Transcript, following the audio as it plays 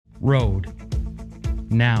Road.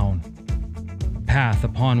 Noun. Path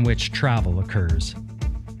upon which travel occurs.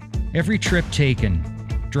 Every trip taken,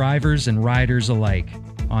 drivers and riders alike,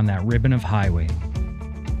 on that ribbon of highway.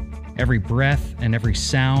 Every breath and every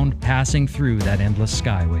sound passing through that endless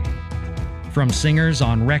skyway. From singers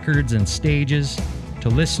on records and stages to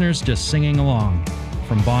listeners just singing along.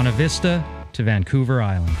 From Bonavista Vista to Vancouver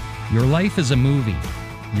Island. Your life is a movie,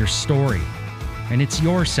 your story, and it's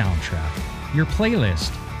your soundtrack, your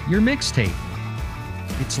playlist, your mixtape.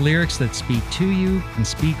 It's lyrics that speak to you and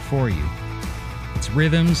speak for you. It's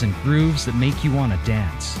rhythms and grooves that make you want to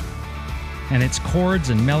dance. And it's chords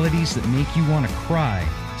and melodies that make you want to cry,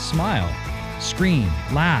 smile, scream,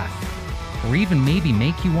 laugh, or even maybe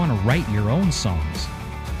make you want to write your own songs.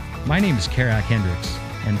 My name is Kerak Hendricks,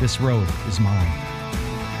 and this road is mine.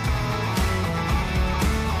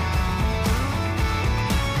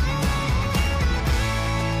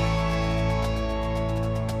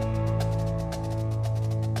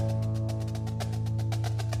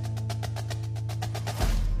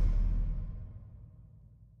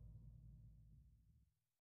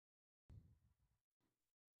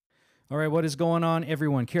 All right, what is going on,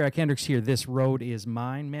 everyone? Kerak Hendricks here. This road is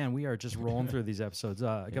mine. Man, we are just rolling through these episodes.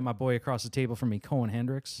 I got my boy across the table from me, Cohen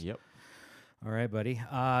Hendricks. Yep. All right, buddy.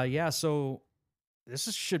 So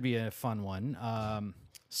should be a fun one.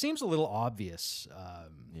 Seems a little obvious,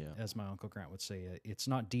 as my Uncle Grant would say. It's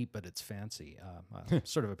not deep, but it's fancy.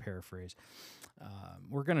 Sort of a paraphrase.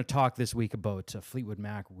 We're going to talk this week about Fleetwood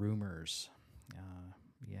Mac Rumours.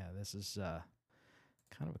 This is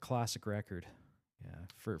kind of a classic record.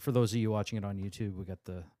 Yeah, for those of you watching it on YouTube, we got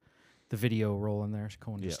the video rolling there.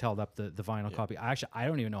 Cohen just held up the vinyl copy. I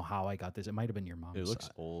don't even know how I got this. It might have been your mom's. It looks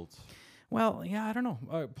old. Well, yeah, I don't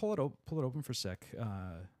know. Pull it open for a sec.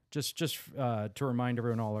 Just to remind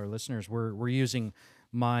everyone, all our listeners, we're using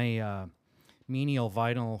my menial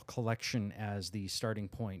vinyl collection as the starting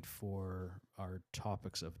point for our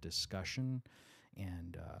topics of discussion.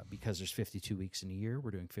 And because there's 52 weeks in a year,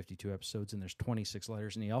 we're doing 52 episodes, and there's 26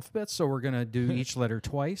 letters in the alphabet, so we're going to do each letter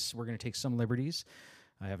twice. We're going to take some liberties.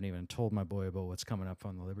 I haven't even told my boy about what's coming up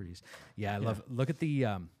on the liberties. Look at the,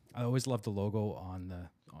 I always love the logo on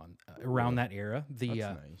around that era. The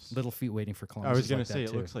nice. Little Feet Waiting for Columbus. I was going to say,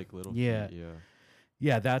 it looks like Little Feet, yeah.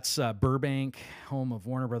 Yeah, that's Burbank, home of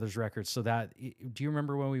Warner Brothers Records. So do you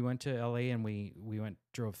remember when we went to LA and we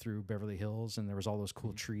drove through Beverly Hills and there was all those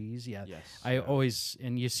cool trees? Yeah. Yes. Always,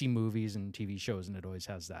 and you see movies and TV shows and it always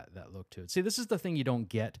has that look to it. See, this is the thing you don't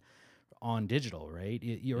get on digital, right?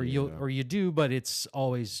 You do, but it's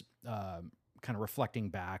always kind of reflecting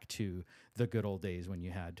back to the good old days when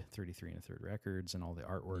you had 33 1/3 records and all the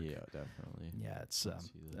artwork. Yeah, definitely. Yeah, it's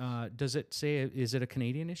does it say, is it a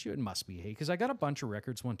Canadian issue? It must be, hey, because I got a bunch of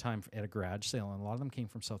records one time at a garage sale and a lot of them came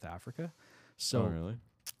from South Africa. So really?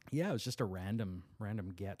 Yeah, it was just a random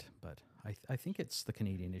get, but I think it's the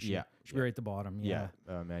Canadian issue. Yeah, should be right at the bottom. Yeah,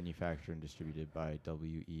 manufactured and distributed by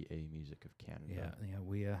WEA Music of Canada. Yeah,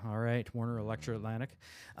 we all right, Warner Electro Atlantic.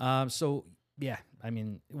 Yeah, I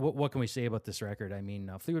mean, what can we say about this record? I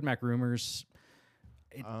mean, Fleetwood Mac Rumours,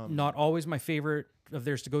 not always my favorite of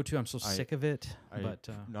theirs to go to. I'm so sick of it. But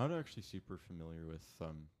not actually super familiar with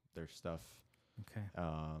their stuff. Okay.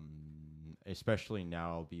 Especially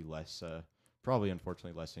now, I'll be less, probably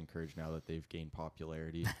unfortunately less encouraged now that they've gained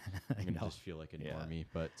popularity. I'm going to just feel like a normie.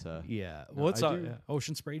 But yeah. No, What's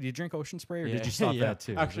Ocean Spray? Did you drink Ocean Spray or did you stop that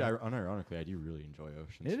too? Actually, unironically, I do really enjoy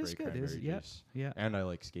Ocean Spray. It is good. Juice. Yeah. And I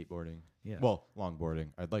like skateboarding. Yeah. Well, longboarding.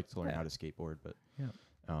 I'd like to learn how to skateboard, but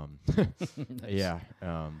nice.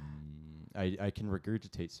 I can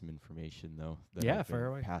regurgitate some information though that I've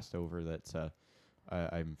been passed over that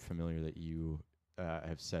I'm familiar that you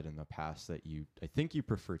have said in the past that I think you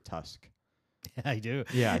prefer Tusk. I do.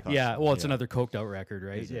 Yeah. Well, it's another coked out record,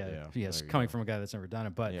 right? Yeah. Yes. Coming from a guy that's never done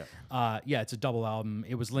it, but it's a double album.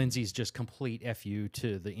 It was Lindsay's just complete FU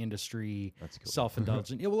to the industry,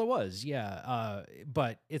 self-indulgent. It was. Yeah.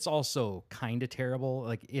 But it's also kind of terrible.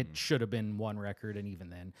 Like it should have been one record, and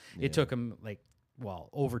even then, it took him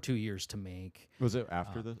over 2 years to make. Was it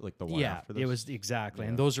after the one after this? Yeah, it was exactly.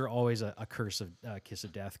 And those are always a Curse of Kiss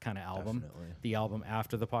of Death kind of album. Definitely. The album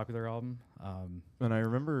after the popular album. And I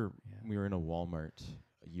remember we were in a Walmart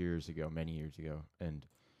many years ago, and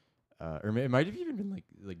or it might have even been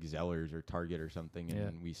like Zellers or Target or something,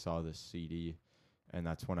 and we saw this CD, and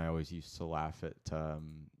that's when I always used to laugh at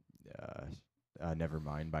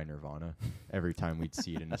Nevermind by Nirvana. Every time we'd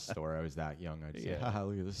see it in a store, I was that young, I'd say, haha,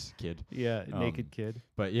 look at this kid. Yeah, naked kid.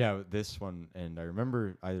 But this one, and I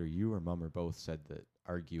remember either you or Mum or both said that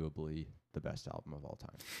arguably the best album of all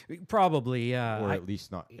time. Probably, or at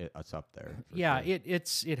least not. It's up there. Yeah, sure.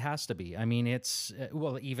 it has to be. I mean, it's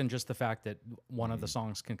well, even just the fact that one of the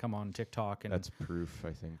songs can come on TikTok, and that's proof.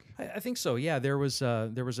 I think. I think so. Yeah, there was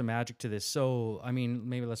a magic to this. So I mean,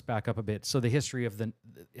 maybe let's back up a bit. So the history of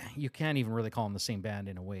you can't even really call them the same band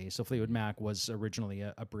in a way. So Fleetwood Mac was originally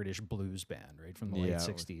a British blues band, right, from the late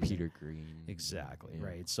 '60s. Peter Green. Exactly,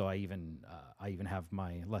 right. So I even have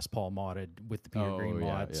my Les Paul modded with the Peter Green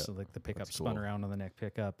mods, so like the pickup spun around on the neck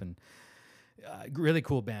pickup, and really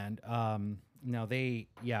cool band. Now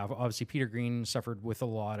obviously Peter Green suffered with a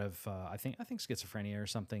lot of I think schizophrenia or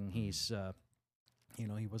something. He's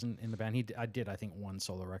he wasn't in the band. I think one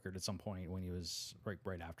solo record at some point when he was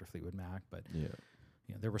right after Fleetwood Mac, but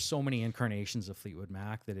there were so many incarnations of Fleetwood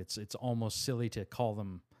Mac that it's almost silly to call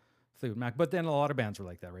them Fleetwood Mac. But then a lot of bands were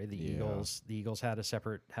like that, right? The Eagles had a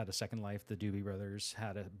second life. The Doobie Brothers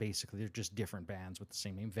basically they're just different bands with the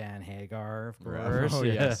same name. Van Hagar, of course. Oh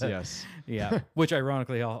yes. Yeah, which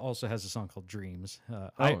ironically also has a song called Dreams.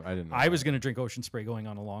 I didn't know. I was going to drink Ocean Spray going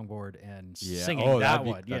on a longboard and singing that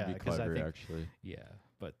one. That'd be clever, actually. Yeah,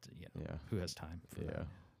 but who has time for that?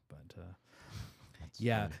 But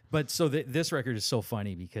funny. but so this record is so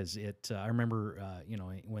funny because I remember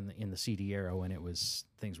when in the CD era when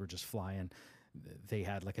things were just flying, they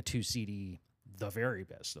had like a 2 CD, the very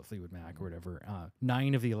best of Fleetwood Mac or whatever.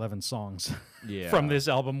 9 of the 11 songs from this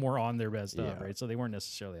album were on their best of, right? So they weren't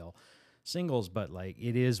necessarily all singles, but like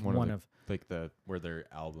it is one of like where their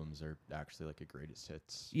albums are actually like a greatest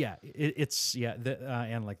hits. Yeah, it's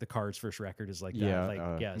and like the Cars' first record is like that.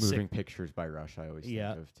 Like Moving Pictures by Rush I always think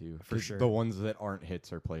of too. For sure. The ones that aren't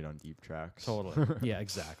hits are played on deep tracks. Totally. Yeah,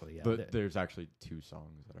 exactly. Yeah. But there's actually 2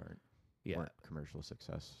 songs that weren't commercial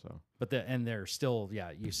success. So, but they're still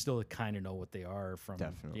you still kind of know what they are from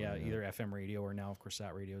definitely either FM radio or now of course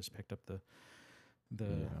Sat Radio has picked up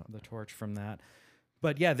the torch from that.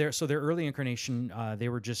 But their early incarnation, they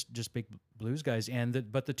were just big blues guys,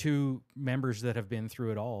 but the 2 members that have been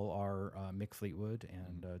through it all are Mick Fleetwood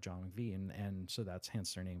and John McVie, and so that's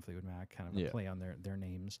hence their name Fleetwood Mac, kind of a play on their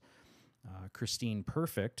names. Christine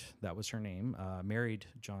Perfect, that was her name, married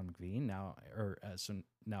John McVie.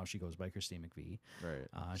 Now she goes by Christine McVie. Right.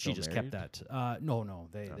 She just kept that. No,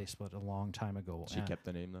 they split a long time ago. She kept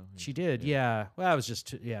the name though. She did, yeah. Well, I was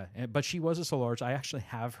just but she was a solo artist. I actually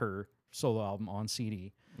have her solo album on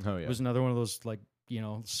CD. Oh yeah. It was another one of those like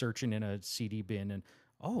searching in a CD bin and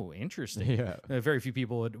interesting. Yeah. Very few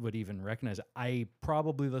people would even recognize it. I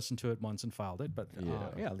probably listened to it once and filed it, but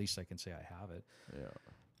at least I can say I have it.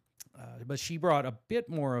 Yeah. But she brought a bit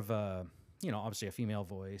more of a obviously a female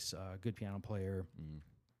voice, good piano player.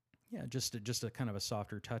 Yeah, just a kind of a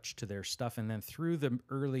softer touch to their stuff. And then through the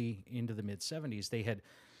early into the mid 70s, they had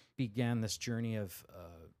began this journey of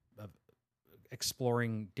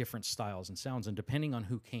exploring different styles and sounds, and depending on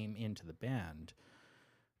who came into the band,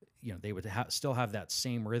 they would still have that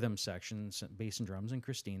same rhythm section, bass and drums, and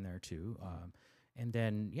Christine there too. And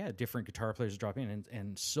then different guitar players drop in,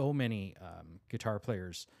 and so many guitar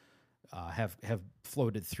players have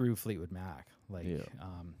floated through Fleetwood Mac. Like here,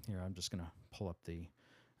 I'm just gonna pull up the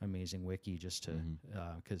amazing wiki just to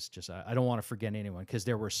because I don't want to forget anyone because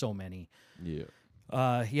there were so many.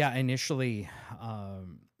 Initially,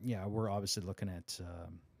 we're obviously looking at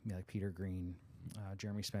like Peter Green,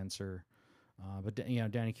 Jeremy Spencer, but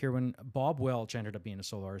Danny Kirwan. Bob Welch ended up being a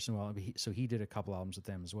solo artist, so he did a couple albums with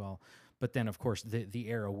them as well. But then, of course, the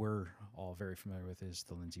era we're all very familiar with is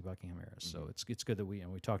the Lindsey Buckingham era. So it's good that we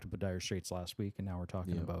talked about Dire Straits last week, and now we're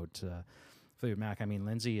talking about Fleetwood Mac. I mean,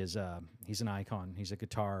 Lindsey is he's an icon. He's a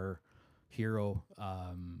guitar hero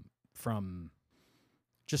from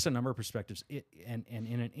just a number of perspectives. And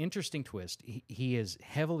in an interesting twist, he is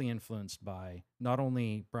heavily influenced by not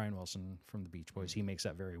only Brian Wilson from the Beach Boys. He makes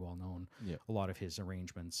that very well known. A lot of his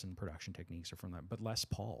arrangements and production techniques are from that. But Les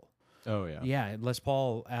Paul. Oh, yeah. Yeah, Les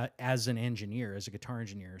Paul as an engineer, as a guitar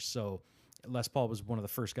engineer. So Les Paul was one of the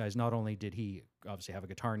first guys. Not only did he obviously have a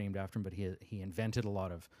guitar named after him, but he invented a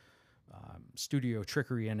lot of studio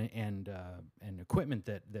trickery and equipment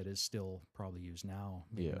that is still probably used now.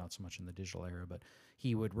 Maybe not so much in the digital era, but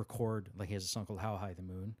he would record, like he has a song called How High the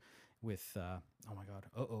Moon with, oh my God,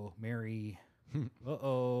 Mary...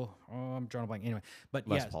 I'm drawing a blank. Anyway, but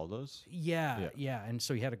Les Paul does? Yeah. And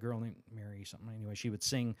so he had a girl named Mary something. Anyway, she would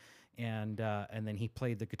sing, and then he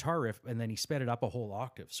played the guitar riff, and then he sped it up a whole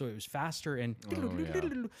octave, so it was faster. And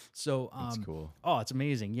so that's cool. Oh, it's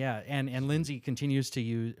amazing. Yeah, and Lindsey continues to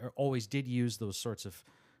use, or always did use, those sorts of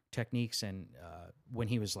techniques, and when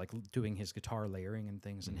he was like doing his guitar layering and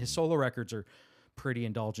things, and his solo records are pretty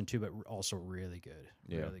indulgent too, but also really good,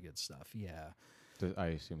 really good stuff. Yeah. I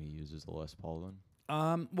assume he uses the Les Paul then?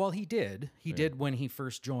 Well, he did. He did when he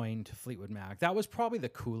first joined Fleetwood Mac. That was probably the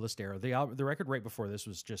coolest era. The record right before this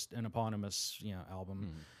was just an eponymous,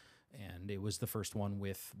 album, and it was the first one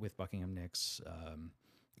with Buckingham Nicks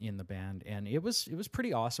in the band, and it was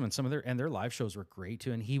pretty awesome. And some of their live shows were great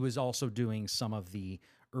too. And he was also doing some of the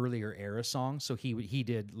earlier era songs. So he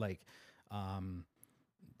did like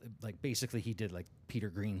basically he did like Peter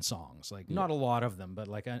Green songs, like not a lot of them, but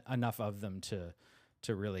like enough of them to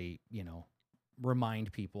really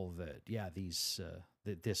remind people that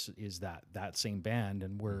that this is that same band,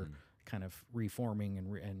 and we're kind of reforming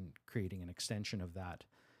and creating an extension of that.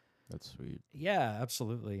 That's sweet. Yeah,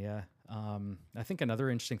 absolutely. Yeah. I think another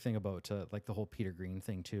interesting thing about like the whole Peter Green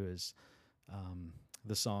thing too is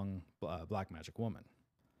the song Black Magic Woman.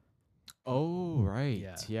 Oh, right.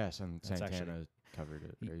 Yeah. Yes, and That's Santana actually, covered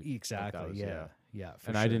it. Right? Exactly. Like yeah. For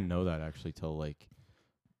and sure. I didn't know that actually till like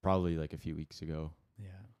probably like a few weeks ago. Yeah.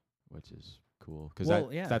 Which is cool because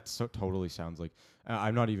that totally sounds like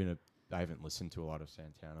I'm not even I haven't listened to a lot of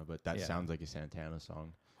Santana, but that sounds like a Santana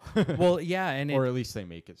song. Well, yeah, and or at least they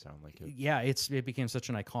make it sound like it. Yeah, it became such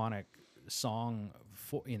an iconic song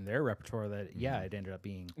in their repertoire that it ended up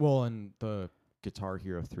being. Well, and the Guitar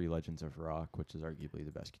Hero 3 Legends of Rock, which is arguably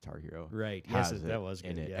the best Guitar Hero, right? Yes, that was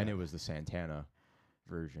good. In it, and it was the Santana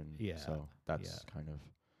version. Yeah, so that's kind of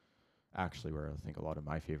actually where I think a lot of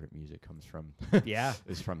my favorite music comes from. Yeah,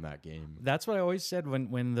 is from that game. That's what I always said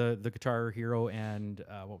when the Guitar Hero and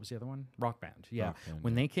what was the other one? Rock Band. Yeah, Rock Band,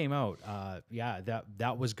 when they came out,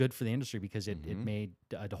 that was good for the industry because it made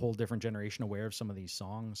a whole different generation aware of some of these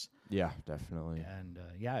songs. Yeah, definitely. And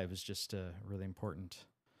it was just a really important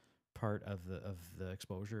part of the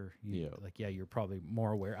exposure. You're probably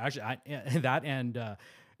more aware. Actually, that and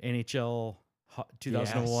NHL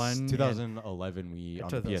 2001, yes. 2011. We on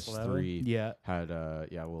the PS3 had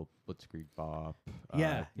Blitzkrieg Bop,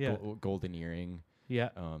 Golden Earring,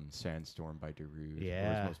 Sandstorm by Darude. Or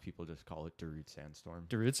as most people just call it, Darude Sandstorm.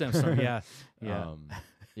 Darude Sandstorm, yeah.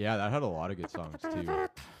 That had a lot of good songs too.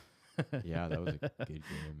 Yeah, that was a good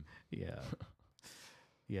game.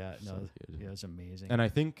 Yeah, no, it was amazing. And I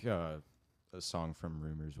think a song from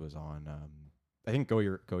Rumors was on. I think Go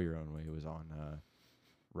Your Own Way was on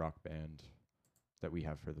Rock Band. That we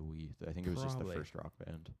have for the Wii. I think it was just the first Rock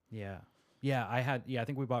Band. Yeah. I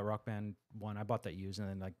think we bought Rock Band 1. I bought that used, and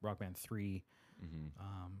then like Rock Band 3. And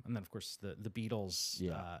then of course the Beatles.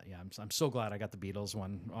 I'm so glad I got the Beatles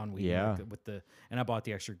one on Wii. Yeah. And I bought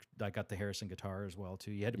the extra. I got the Harrison guitar as well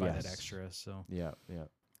too. You had to buy that extra. So yeah.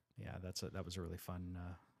 That was a really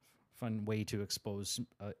fun way to expose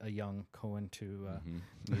a young Cohen to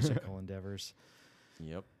musical endeavors.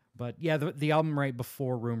 Yep. But yeah, the album right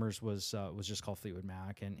before Rumors was just called Fleetwood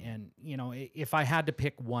Mac, and if I had to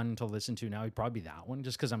pick one to listen to now, it'd probably be that one,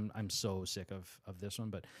 just because I'm so sick of this one.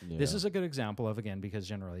 But this is a good example of, again, because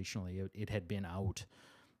generationally it had been out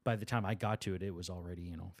by the time I got to it. It was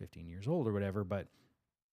already 15 years old or whatever. But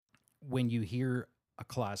when you hear a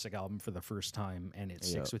classic album for the first time and it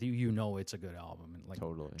sticks with you, it's a good album. And like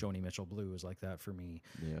totally. Joni Mitchell Blue was like that for me.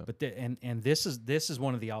 Yeah. But and this is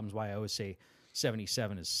one of the albums why I always say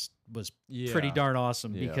 77 was pretty darn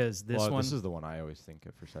awesome, because this is the one I always think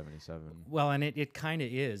of for 77. Well, and it kind of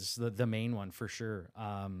is the main one for sure.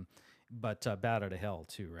 But Bat Out of Hell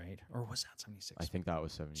too, right? Or was that 76? I think that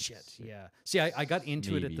was 76. Shit, yeah. See, I got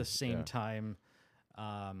into it at the same time.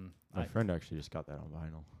 My friend actually just got that on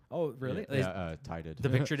vinyl. Oh, really? Tided. The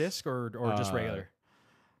picture disc or just regular?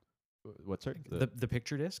 What's it? The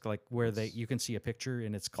picture disc, like where you can see a picture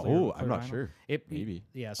and it's clear. Oh, I'm not vinyl. Sure. Maybe.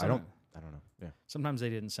 Yeah. I don't know. Yeah. Sometimes they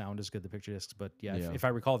didn't sound as good, the picture discs, but if I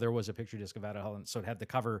recall, there was a picture disc of Bat Out of Hell, and so it had the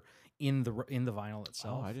cover in the vinyl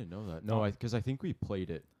itself. Oh, I didn't know that. No, because I think we played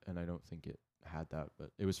it, and I don't think it had that,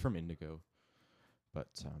 but it was from Indigo. But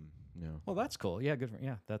no. Well, that's cool. Yeah, good.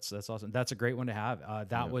 That's awesome. That's a great one to have.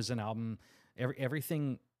 That was an album.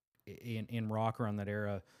 Everything in rock around that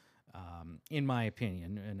era. In my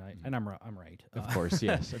opinion, and I'm right. Of course,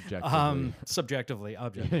 yes, objectively. Subjectively,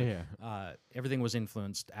 objectively. Everything was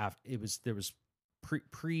influenced there was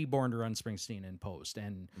pre Born to Run Springsteen and post,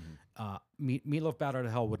 and Meatloaf Bat Out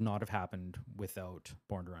of Hell would not have happened without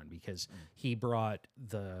Born to Run, because he brought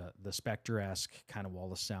the Spectre-esque kind of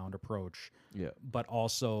wall of sound approach, but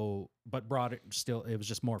brought it still. It was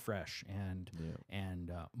just more fresh and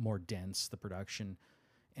more dense, the production.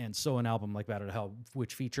 And so an album like Bat Out of Hell,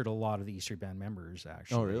 which featured a lot of the E Street Band members,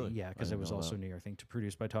 actually. Oh, really? Yeah, because it was also New York thing,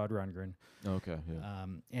 produced by Todd Rundgren. Okay, yeah.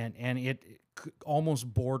 And it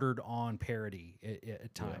almost bordered on parody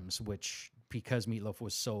at times, which, because Meatloaf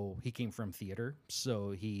was he came from theater,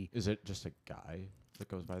 so he... Is it just a guy that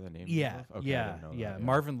goes by the name? Yeah, okay, yeah.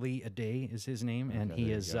 Marvin Lee Aday is his name, and he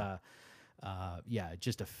is... Yeah,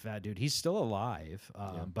 just a fat dude. He's still alive,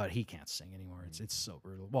 but he can't sing anymore. It's so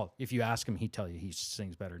brutal. Well, if you ask him, he'd tell you he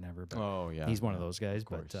sings better than ever. But he's one of those guys.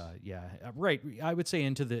 But right. I would say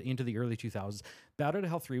into the early 2000s, Bad Out of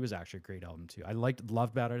Hell 3 was actually a great album too. I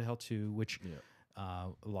loved Bad Out of Hell 2, which a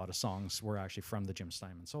lot of songs were actually from the Jim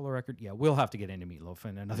Steinman solo record. Yeah, we'll have to get into Meatloaf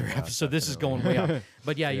in another episode. Definitely. This is going way up.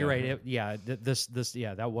 But you're right.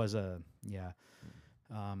 That was a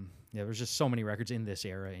there's just so many records in this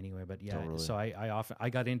era anyway. But totally. So I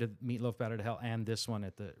got into Meatloaf, Bad Out of Hell, and this one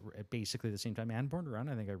at basically the same time. And Born to Run,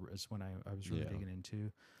 I think was when I was really digging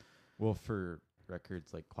into. Well, for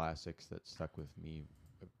records like classics that stuck with me,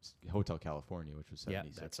 Hotel California, which was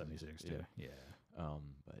 76. Yeah, that's 76 too. Yeah.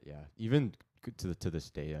 But even to this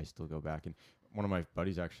day, I still go back, and one of my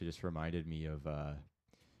buddies actually just reminded me of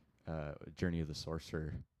Journey of the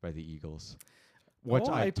Sorcerer by the Eagles. Which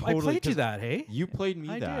I played you that, hey? You played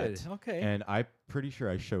me that. I did, okay. And I'm pretty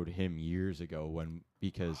sure I showed him years ago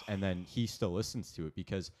and then he still listens to it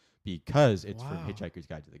because it's from Hitchhiker's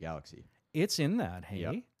Guide to the Galaxy. It's in that, hey?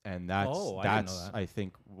 Yep. And that's I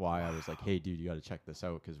think why I was like, hey, dude, you got to check this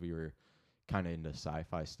out, because we were kind of into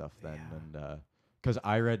sci-fi stuff then. And because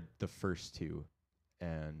I read the first two,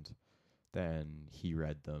 and then he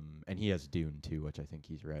read them, and he has Dune too, which I think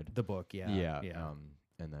he's read. The book, yeah.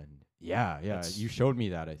 And then, you showed me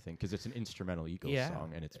that, I think, because it's an instrumental Eagles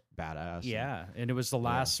song, and it's badass. Yeah, and it was the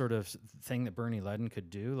last sort of thing that Bernie Leadon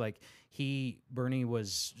could do. Like, Bernie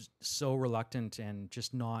was so reluctant and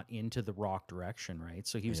just not into the rock direction, right?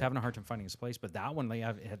 So he was having a hard time finding his place, but that one, it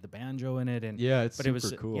had the banjo in it. And it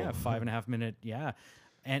was cool. 5.5 minute,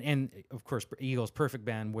 And of course, Eagles, perfect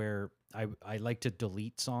band where I like to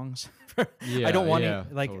delete songs. I don't want to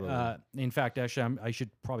totally. In fact, actually, I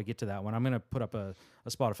should probably get to that one. I'm going to put up a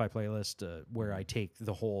Spotify playlist where I take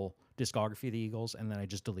the whole discography of the Eagles and then I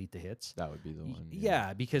just delete the hits. That would be the one.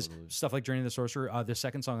 Yeah, because stuff like Journey of the Sorcerer, the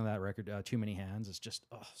second song on that record, Too Many Hands, is just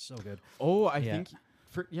so good. Oh, I think.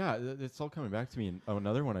 It's all coming back to me. And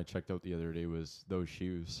another one I checked out the other day was Those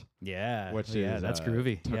Shoes. Yeah, which that's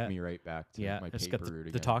groovy. Took me right back to my it's paper got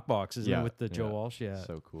route the talk box, isn't it, with the Joe Walsh? Yeah,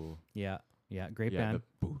 so cool. Yeah, great band.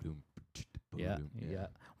 Yeah.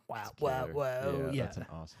 Wow. Yeah, that's an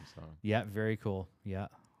awesome song. Yeah, very cool. Yeah.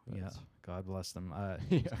 God bless them.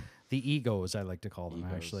 The Egos, I like to call them.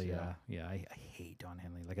 Egos, actually. I hate Don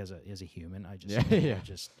Henley. Like as a human, I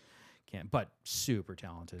just can't. But super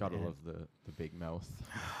talented. Gotta love the big mouth.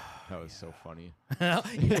 That was so funny.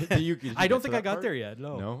 I don't think I got there yet.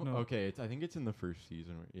 No. Okay, I think it's in the first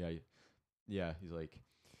season. Yeah. He's like,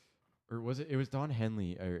 or was it? It was Don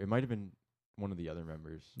Henley, or it might have been one of the other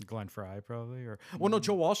members. Glenn Fry, probably, or no,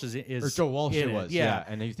 Joe Walsh is or Joe Walsh it was. Yeah,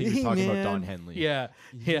 and you think he's talking about Don Henley. Yeah,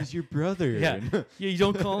 he's your brother. Yeah, you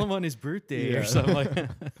don't call him on his birthday or something like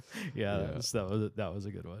that. That was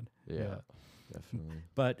a good one. Yeah. Definitely.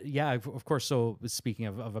 But of course, so speaking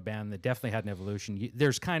of a band that definitely had an evolution,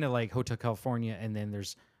 there's kind of like Hotel California, and then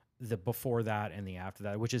there's the before that and the after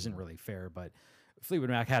that, which isn't really fair, but Fleetwood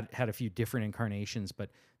Mac had a few different incarnations,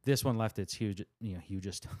 but this one left its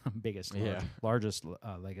hugest, biggest, largest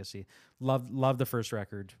legacy. Love the first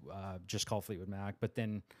record, just called Fleetwood Mac, but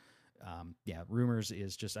then Rumors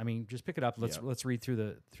is just, just pick it up. Let's read through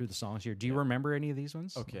the songs here. Do you remember any of these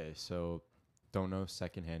ones? Okay, so Don't Know,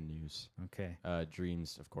 Secondhand News. Okay.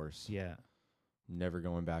 Dreams, of course. Yeah. Never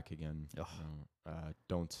Going Back Again. No.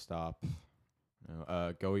 Don't Stop.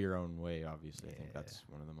 No. Go Your Own Way, obviously. I think that's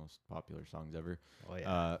one of the most popular songs ever. Oh,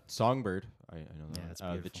 yeah. Songbird. I know that. Yeah, that's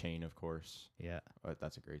beautiful. The Chain, of course. Yeah.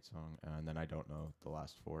 That's a great song. And then I don't know the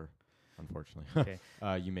last four, unfortunately. Okay.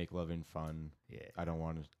 You Make Lovin' Fun. Yeah. I Don't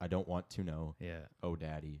Want to Know. Yeah. Oh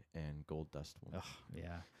Daddy and Gold Dust Woman.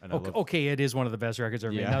 Yeah. And okay, it is one of the best records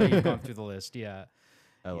ever made. Now that you've gone through the list, yeah.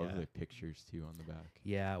 I love the pictures too on the back.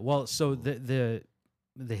 Yeah. Well, so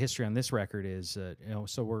the history on this record is,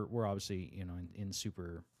 so we're obviously, in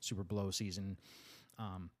super blow season.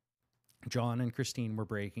 John and Christine were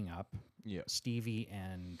breaking up. Yeah. Stevie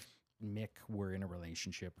and Mick were in a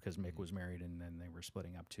relationship because Mick was married, and then they were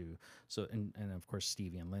splitting up too. So, and of course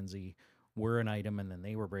Stevie and Lindsay were an item, and then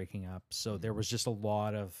they were breaking up. So there was just a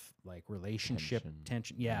lot of like relationship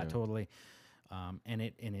tension. Yeah, totally. And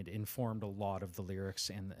it informed a lot of the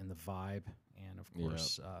lyrics and the vibe, and of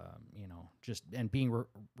course, just being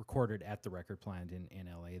recorded at the record plant in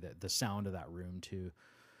LA, the sound of that room too,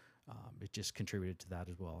 it just contributed to that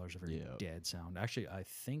as well. There's a very dead sound. Actually, I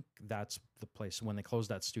think that's the place when they closed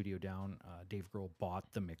that studio down. Dave Grohl bought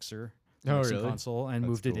the mixing console and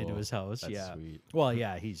moved it into his house. That's sweet. Well,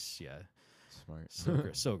 he's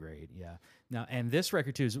smart, so great. Yeah. Now, and this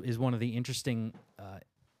record too is one of the interesting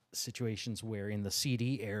situations where in the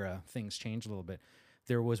CD era things changed a little bit.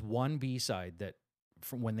 there was one B-side that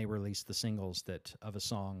from when they released the singles that of a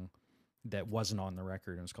song that wasn't on the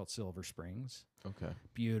record. It was called Silver Springs. Okay.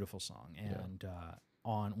 Beautiful song. And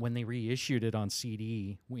on when they reissued it on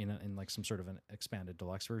CD in like some sort of an expanded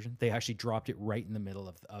deluxe version, they actually dropped it right in the middle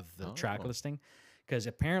of the track listing, because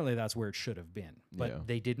apparently that's where it should have been. But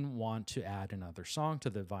they didn't want to add another song to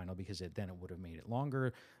the vinyl because then it would have made it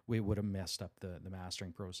longer. We would have messed up the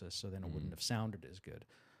mastering process, so then it wouldn't have sounded as good.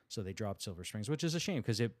 So they dropped Silver Springs, which is a shame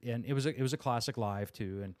because it was a classic live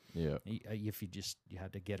too, and if you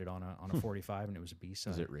had to get it on a 45 and it was a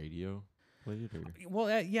B-side. Is it radio played? Or? Well,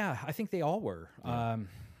 I think they all were. Yeah.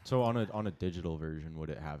 So on a digital version, would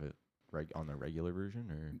it have it on the regular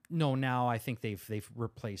version or? No, now I think they've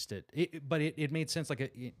replaced it. But it made sense.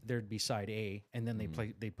 Like there'd be side A, and then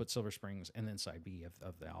they put Silver Springs, and then side B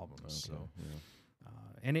of the album. Okay, so. Yeah.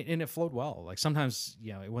 And it flowed well. Like sometimes,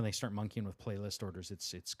 when they start monkeying with playlist orders,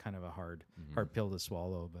 it's kind of a hard pill to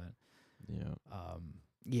swallow. But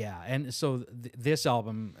and so this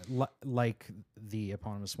album, like the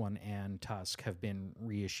eponymous one and Tusk, have been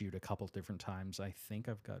reissued a couple different times. I think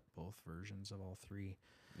I've got both versions of all three.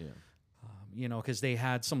 Yeah. Because they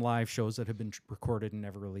had some live shows that have been recorded and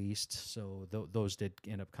never released, so those did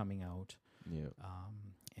end up coming out. Yeah.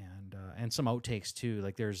 And some outtakes too.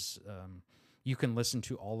 Like there's. You can listen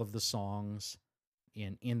to all of the songs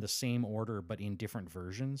in the same order, but in different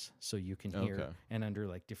versions. So you can hear and under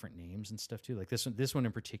like different names and stuff too. Like this one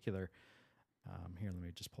in particular. Here, let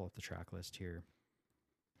me just pull up the track list here.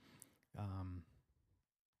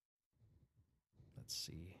 Let's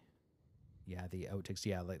see. Yeah, the outtakes.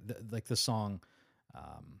 Yeah, like the song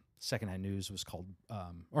Secondhand News was called,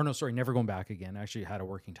 Never Going Back Again. Actually, it had a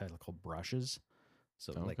working title called Brushes.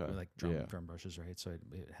 So like drum brushes, right? So it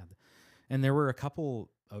had. And there were a couple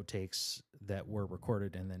outtakes that were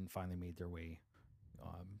recorded and then finally made their way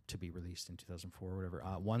to be released in 2004 or whatever.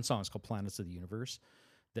 One song is called Planets of the Universe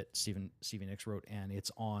that Stevie Nicks wrote, and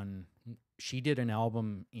it's on. She did an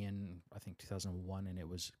album in, I think, 2001, and it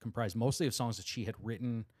was comprised mostly of songs that she had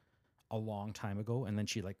written a long time ago, and then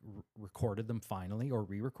she recorded them finally or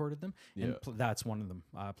re-recorded them. Yeah. And that's one of them,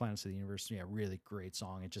 Planets of the Universe. Yeah, really great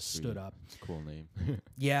song. It just stood up. It's a cool name.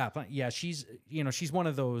 Yeah. She's one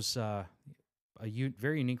of those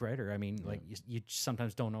very unique writer. I mean, like you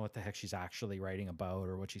sometimes don't know what the heck she's actually writing about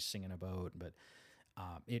or what she's singing about, but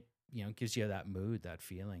it gives you that mood, that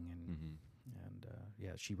feeling, and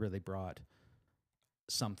she really brought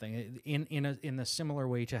something in a similar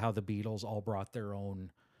way to how the Beatles all brought their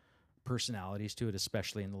own personalities to it,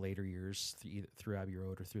 especially in the later years through Abbey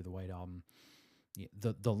Road or through the White Album.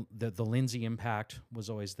 The Lindsay impact was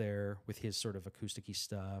always there with his sort of acousticy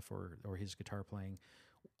stuff or his guitar playing,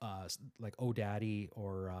 like Oh Daddy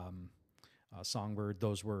or Songbird.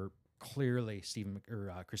 Those were clearly Christine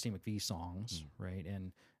McVie songs, right?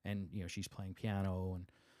 And she's playing piano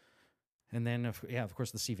and then of course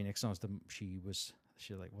the Stevie Nicks songs.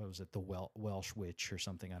 What was it? The Welsh Witch or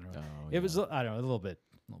something? I don't know. It was a little bit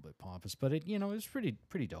pompous, but it was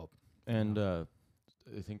pretty dope. And I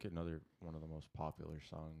think another one of the most popular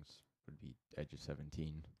songs would be Edge of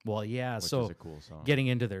 17. Well, yeah, which so is a cool song. Getting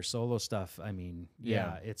into their solo stuff, I mean,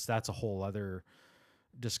 that's a whole other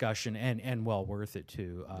discussion and well worth it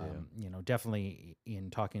too. Definitely in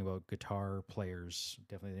talking about guitar players,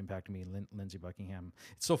 definitely impacted me. Lindsey Buckingham.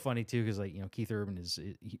 It's so funny too because Keith Urban is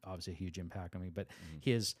obviously a huge impact on me, but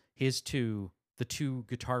the two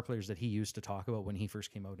guitar players that he used to talk about when he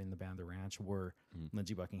first came out in the band The Ranch were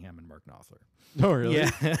Lindsey Buckingham and Mark Knopfler. Oh, really? Yeah.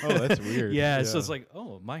 Oh, that's weird. Yeah, so it's like,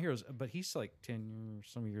 my heroes, but he's like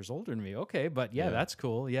some years older than me. Okay, but that's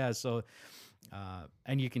cool. Yeah, so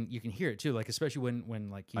and you can hear it too, like especially when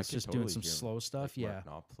like he's just doing some slow stuff. Like Mark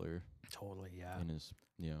Knopfler. Totally, yeah. In his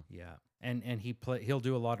and he'll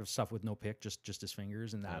do a lot of stuff with no pick, just his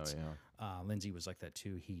fingers, and that's Lindsey was like that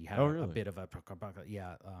too. He had a bit of a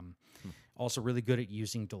also really good at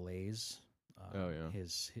using delays.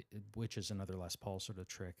 Which is another Les Paul sort of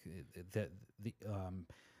trick. The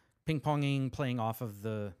ping ponging, playing off of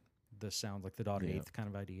the sound like the dotted eighth kind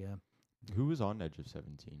of idea. Who was on Edge of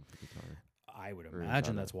 17 for guitar? I would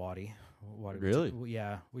imagine that's Waddy. Really?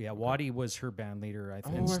 Waddy was her band leader. I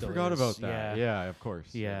forgot about that. Yeah, of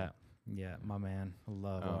course. Yeah, my man. I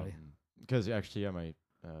love Waddy. Because actually, my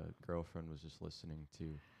girlfriend was just listening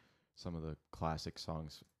to some of the classic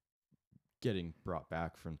songs getting brought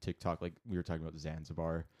back from TikTok. Like we were talking about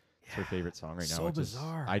Zanzibar. It's her favorite song right now. So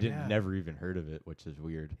bizarre. I never even heard of it, which is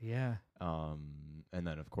weird. Yeah. And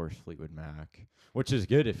then of course Fleetwood Mac, which is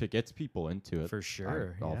good if it gets people into it. For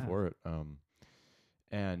sure. I'm all for it.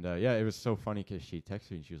 And it was so funny because she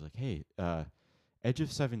texted me and she was like, "Hey, Edge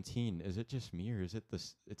of 17, is it just me or is it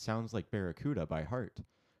this? It sounds like Barracuda by Heart.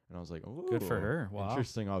 And I was like, oh, good for her. Wow.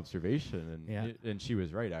 Interesting observation. And and she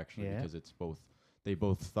was right, actually, because it's both, they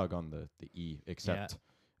both thug on the E, except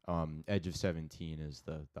Edge of 17 is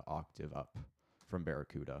the octave up from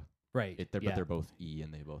Barracuda. Right. But they're both E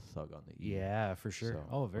and they both thug on the E. Yeah, for sure.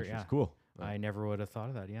 So, very cool. I never would have thought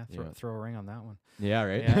of that. Yeah. Throw a ring on that one. Yeah,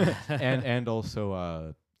 right. Yeah. and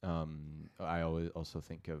also I always also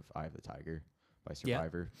think of Eye of the Tiger by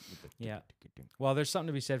Survivor. Yeah. Well, there's something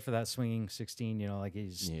to be said for that swinging 16, you know, like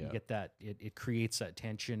you get that, it creates that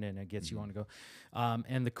tension and it gets you on to go.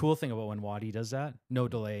 And the cool thing about when Waddy does that, no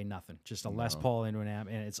delay, nothing, just a Les Paul into an amp,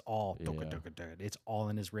 and it's all, it's all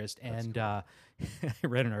in his wrist. That's and cool. I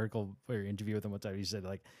read an article or interview with him one time. He said,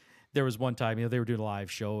 like, there was one time, you know, they were doing a live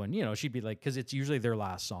show and, you know, she'd be like, because it's usually their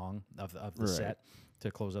last song of the set to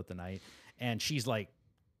close out the night. And she's like,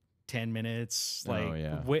 10 minutes,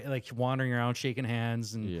 like like wandering around, shaking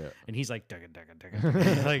hands, and he's like,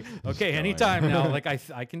 like, okay, anytime now, like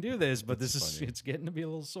I can do this, but this is it's getting to be a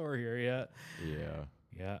little sore here,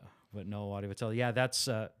 yeah. But no, Waddy Wachtel, that's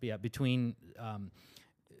between.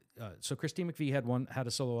 So Christine McVie had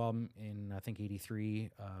a solo album in I think '83.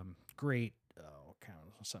 Great,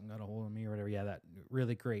 something got a hold of me or whatever. Yeah, that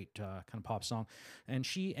really great kind of pop song, and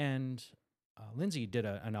she and Lindsay did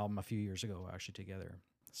an album a few years ago actually together.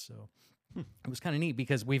 So it was kind of neat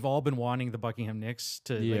because we've all been wanting the Buckingham Nicks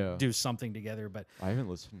to like, do something together, but I haven't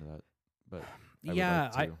listened to that. But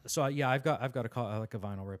I've got a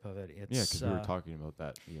vinyl rip of it. It's because we were talking about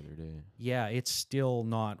that the other day. Yeah, it's still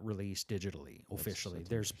not released digitally officially.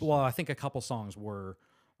 I think a couple songs were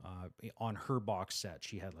on her box set.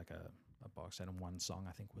 She had like a box set and one song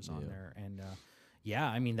I think was on there, and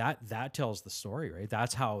I mean that tells the story, right?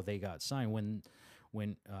 That's how they got signed when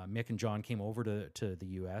Mick and John came over to the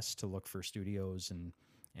U.S. to look for studios,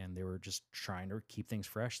 and they were just trying to keep things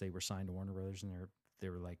fresh. They were signed to Warner Brothers, and they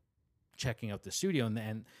were like checking out the studio,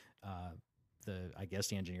 and I guess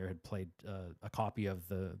the engineer had played a copy of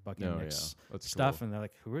the Buckingham Nicks stuff, cool. And they're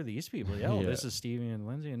like, "Who are these people?" This is Stevie and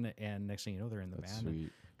Lindsay, and next thing you know, they're in the band. Sweet.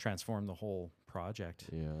 And transformed the whole project.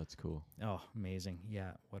 Yeah, that's cool. Oh, amazing!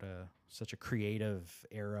 Yeah, such a creative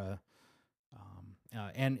era.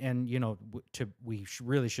 And you know, we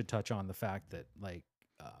really should touch on the fact that like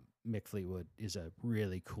Mick Fleetwood is a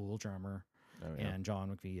really cool drummer, and John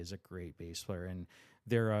McVie is a great bass player, and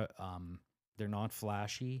they're not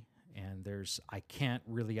flashy, and I can't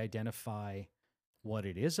really identify what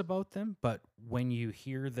it is about them, but when you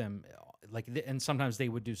hear them, and sometimes they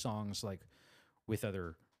would do songs like with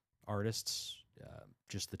other artists,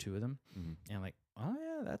 just the two of them, and like, oh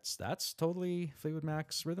yeah, that's totally Fleetwood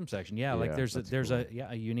Mac's rhythm section. Yeah, like there's cool.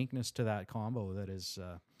 a uniqueness to that combo that is.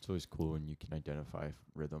 It's always cool when you can identify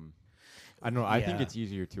rhythm. I don't know. I think it's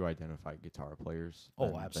easier to identify guitar players.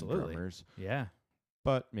 Than drummers. Yeah,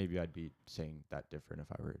 but maybe I'd be saying that different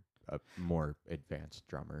if I were a more advanced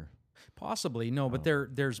drummer. Possibly no, but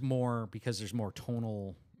there's more because there's more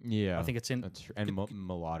tonal. Yeah, I think it's in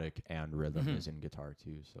melodic and rhythm is in guitar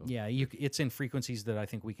too. So it's in frequencies that I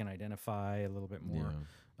think we can identify a little bit more.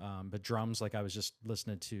 Yeah. But drums, like I was just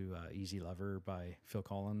listening to "Easy Lover" by Phil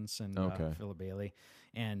Collins and Philip Bailey,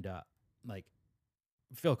 and like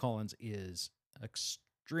Phil Collins is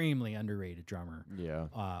extremely underrated drummer.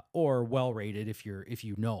 Yeah. Or well rated if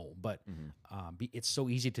you know, but it's so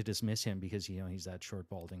easy to dismiss him because he's that short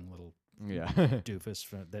balding little doofus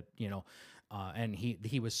that and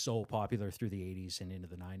he was so popular through the 80s and into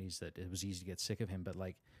the 90s that it was easy to get sick of him. But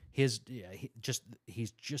like he's just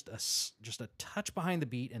a touch behind the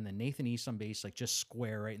beat, and then Nathan East on bass, like just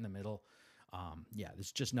square right in the middle.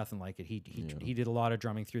 There's just nothing like it. He did a lot of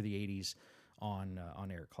drumming through the 80s on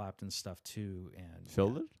Eric Clapton's stuff too, and Phil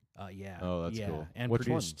did? Yeah. Oh, that's cool. And which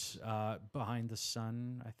produced Behind the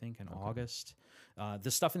Sun, I think, in August.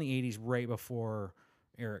 The stuff in the 80s right before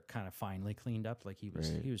Eric kind of finally cleaned up. Like he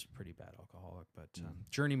was pretty bad alcoholic, but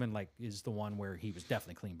Journeyman like is the one where he was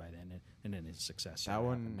definitely clean by then, and then his success. That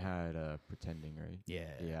one had Pretending, right? Yeah.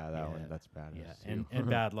 Yeah, that one, that's badass. Yeah, and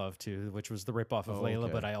Bad Love too, which was the ripoff of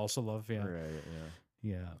Layla, but I also love Right,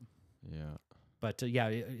 yeah. But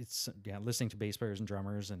it's listening to bass players and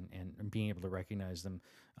drummers and being able to recognize them.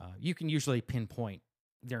 You can usually pinpoint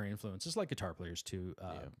their influences, like guitar players too.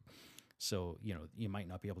 So you might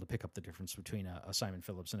not be able to pick up the difference between a Simon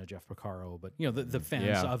Phillips and a Jeff Porcaro, but the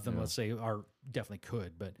fans of them, let's say, are definitely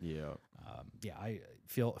could. But I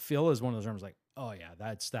feel Phil is one of those drummers like, oh yeah,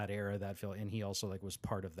 that's that era, that Phil, and he also like was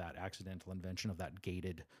part of that accidental invention of that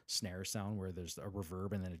gated snare sound where there's a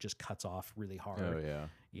reverb and then it just cuts off really hard. Oh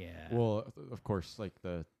yeah. Well, of course, like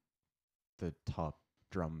the top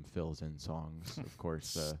drum fills in songs, of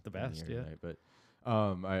course, the best, right? But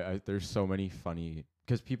I there's so many funny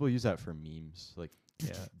because people use that for memes. Like,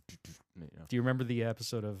 Yeah. you know. Do you remember the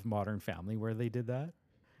episode of Modern Family where they did that?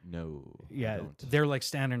 No. I Yeah, don't. they're like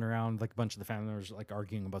standing around, like a bunch of the family members like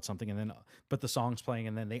arguing about something, and then but the song's playing,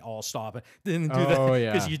 and then they all stop it, then do that Oh,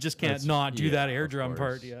 yeah. because you just can't That's- not do that yeah, air of drum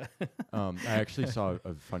part. course. Yeah. I actually saw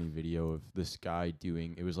a funny video of this guy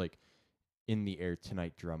doing. It was like In the Air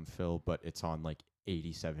Tonight drum fill, but it's on like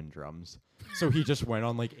 87 drums. So he just went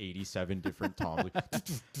on like 87 different toms, like,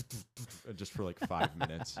 just for like 5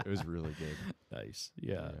 minutes. It was really good. Nice.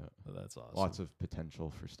 Yeah. Well, that's awesome. Lots of potential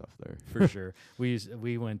for stuff there. For sure.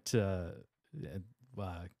 We went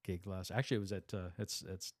gig last. Actually, it was at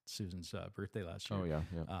it's Susan's birthday last year. Oh yeah.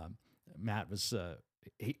 Matt was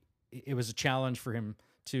it was a challenge for him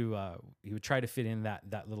to he would try to fit in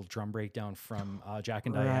that little drum breakdown from Jack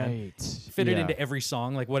and Diane. Fit it into every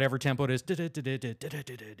song, like whatever tempo it is.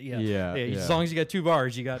 Yeah. As long as you got 2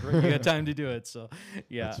 bars, you got time to do it. So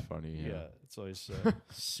yeah, That's funny. Yeah. It's always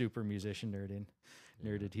super musician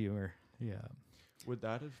nerded humor. Yeah. Would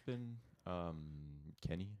that have been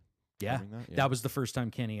Kenny? Yeah. That was the first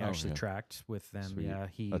time Kenny actually okay. tracked with them. Sweet. Yeah,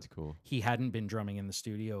 That's cool. He hadn't been drumming in the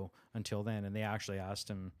studio until then, and they actually asked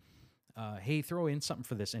him, "Hey, throw in something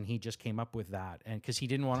for this," and he just came up with that, and because he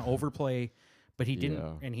didn't want to overplay, but he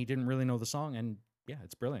didn't, and he didn't really know the song, and yeah,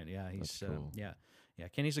 it's brilliant. Yeah, he's cool. yeah.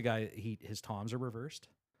 Kenny's a guy. His toms are reversed.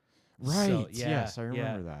 Right. So, yes, I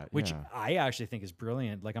remember that. Which yeah. I actually think is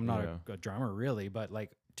brilliant. Like I'm not a drummer really, but like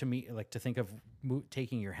to me, like to think of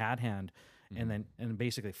taking your hat hand and then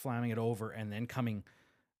basically slamming it over and then coming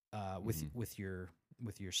with your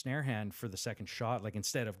snare hand for the second shot, like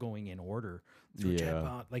instead of going in order through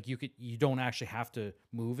like you don't actually have to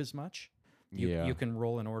move as much. You can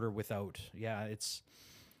roll in order without. Yeah, it's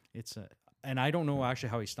a. And I don't know actually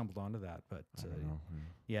how he stumbled onto that, but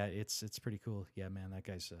yeah, it's pretty cool. Yeah, man, that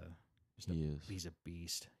guy's he's a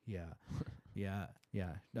beast. Yeah.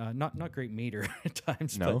 Not great meter at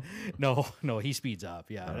times. No, but no, he speeds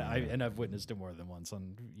up. Yeah, I've witnessed it more than once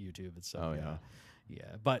on YouTube and stuff. Yeah,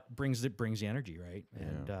 but brings the energy, right?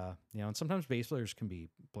 And and sometimes bass players can be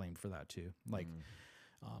blamed for that too. Like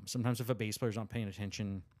sometimes if a bass player's not paying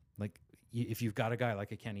attention, like if you've got a guy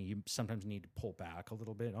like a Kenny, you sometimes need to pull back a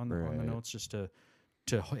little bit on the notes just to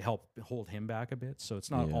help hold him back a bit. So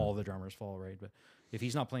it's not all the drummer's fault, right? But if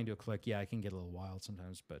he's not playing to a click, it can get a little wild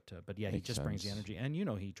sometimes. But yeah, he just brings the energy. And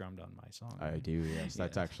he drummed on my song. I do. Yes,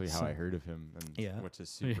 that's actually how I heard of him. And which is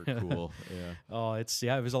super cool. Yeah. Oh, it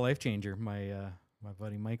was a life changer. My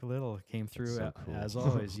buddy Mike Little came through so cool. as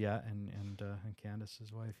always. Yeah, and Candace,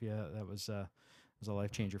 his wife. Yeah, that was a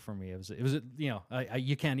life changer for me. It was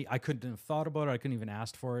I couldn't have thought about it. I couldn't even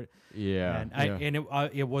asked for it. Yeah. And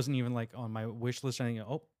it wasn't even like on my wish list or anything.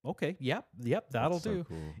 Oh, okay. Yep. That'll That's so do.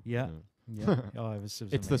 cool. Yeah. Oh, it was it's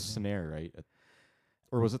amazing. the snare, right?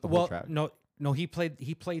 Or was it the whole track? No, he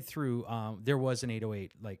played through there was an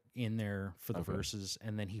 808 like in there for the verses,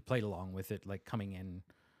 and then he played along with it, like coming in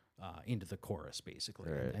into the chorus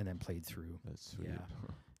basically, and then played through. That's sweet.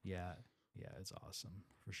 Yeah, it's awesome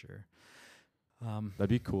for sure. That'd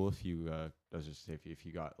be cool if you I was just say if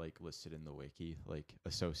you got like listed in the wiki, like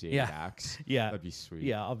associated acts. Yeah, that'd be sweet.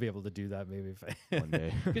 Yeah, I'll be able to do that maybe if I one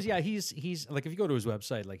day. Because he's like, if you go to his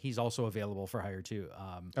website, like he's also available for hire too.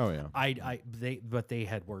 They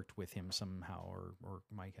had worked with him somehow, or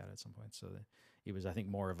Mike had at some point, so that it was, I think,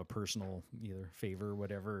 more of a personal either favor or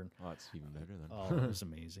whatever. And that's even better then. Oh, it was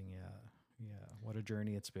amazing. Yeah, what a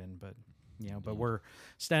journey it's been, but. But we're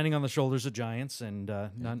standing on the shoulders of giants, and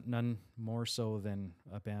none more so than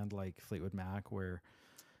a band like Fleetwood Mac, where,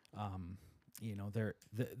 they're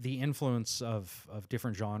the influence of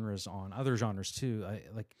different genres on other genres too.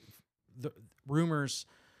 Like the Rumors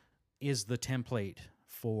is the template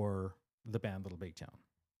for the band Little Big Town.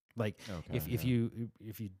 Like if you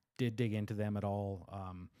did dig into them at all,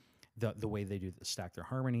 the way they do stack their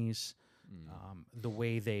harmonies. The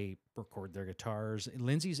way they record their guitars,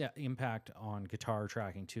 Lindsay's impact on guitar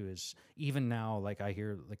tracking too is even now. Like I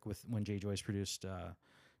hear, like when Jay Joyce produced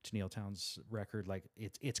Tennille Towne's record, like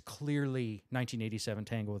it's clearly 1987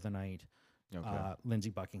 Tango of the Night,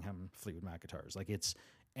 Lindsey Buckingham Fleetwood Mac guitars. Like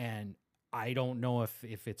and I don't know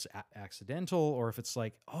if it's accidental or if it's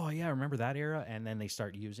like, oh yeah, I remember that era, and then they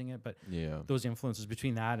start using it. But those influences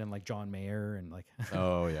between that and like John Mayer and like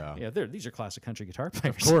these are classic country guitar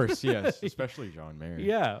players. Of course, yes, especially John Mayer.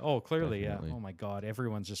 Yeah. Oh, clearly, definitely. Yeah. Oh my God,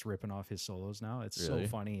 everyone's just ripping off his solos now. It's so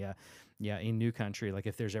funny. Yeah. In new country, like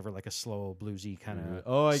if there's ever like a slow bluesy kind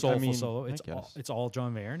of soulful solo, it's all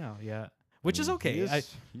John Mayer now. Yeah, which is okay.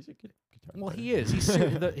 He's a good guitar. Well, player. he is.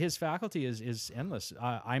 His faculty is endless.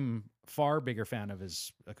 I'm far bigger fan of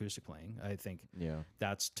his acoustic playing. I think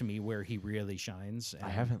that's to me where he really shines. I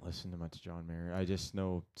haven't listened to much John Mayer. I just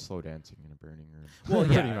know "Slow Dancing in a Burning Room." Well,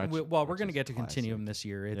 pretty yeah. much, We're going to get to Continuum this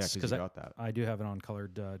year. It's because I do have it on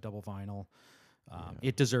colored double vinyl.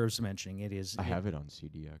 It deserves mentioning. It is. I have it on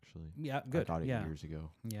CD actually. Yeah, good. I got it years ago.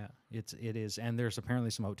 Yeah, it is, and there's apparently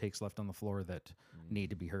some outtakes left on the floor that need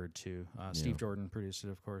to be heard too. Steve Jordan produced it,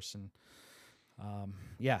 of course, and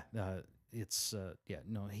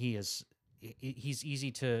he is. He's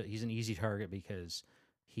an easy target because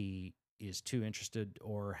he is too interested,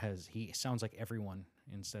 or he sounds like everyone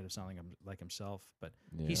instead of sounding like himself. But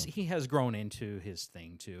he has grown into his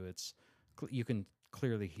thing too. You can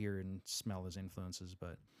clearly hear and smell his influences,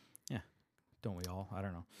 but don't we all? I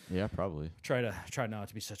don't know. Yeah, probably. Try not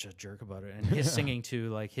to be such a jerk about it. And his singing too,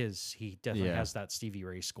 like he definitely has that Stevie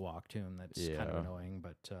Ray squawk to him that's kind of annoying,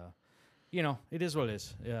 but it is what it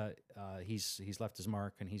is. He's left his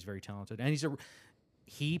mark, and he's very talented, and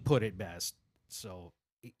he put it best. So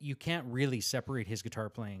you can't really separate his guitar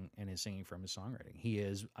playing and his singing from his songwriting. He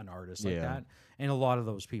is an artist like that, and a lot of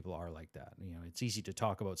those people are like that. It's easy to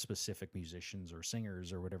talk about specific musicians or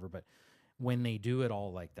singers or whatever, but when they do it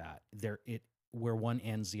all like that, where one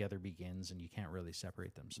ends, the other begins, and you can't really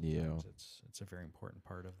separate them. Sometimes it's a very important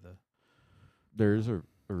part of the. There's a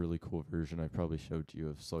really cool version I probably showed to you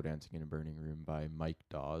of "Slow Dancing in a Burning Room" by Mike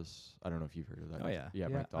Dawes. I don't know if you've heard of that. Oh yeah,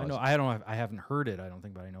 Mike Dawes. I know. I don't know. I haven't heard it. I don't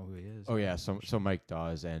think, but I know who he is. Oh yeah, so Mike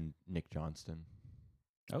Dawes and Nick Johnston.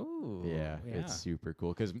 Oh yeah, it's super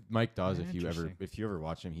cool because Mike Dawes, if you ever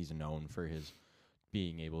watch him, he's known for his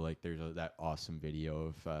being able, like, there's that awesome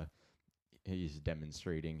video of he's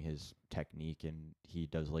demonstrating his technique, and he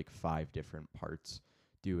does like 5 different parts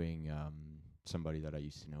doing Somebody That I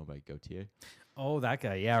Used to Know by Gautier. Oh, that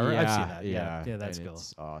guy. Yeah, I've seen that. Yeah, that's and cool.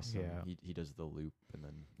 It's awesome. Yeah. He does the loop, and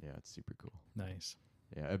then it's super cool. Nice.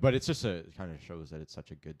 Yeah, but it's just it kind of shows that it's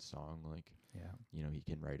such a good song. Like, he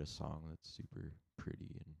can write a song that's super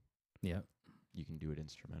pretty, and you can do it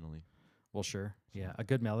instrumentally. Well, sure. Yeah, a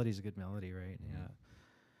good melody is a good melody, right?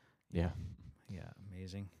 Yeah. Yeah,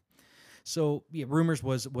 amazing. So, Rumors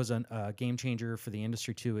was a game changer for the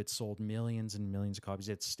industry too. It sold millions and millions of copies.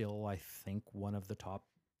 It's still, I think, one of the top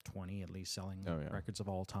 20 at least selling records of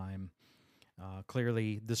all time.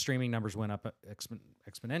 Clearly, the streaming numbers went up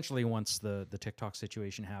exponentially once the TikTok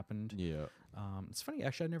situation happened. Yeah. It's funny,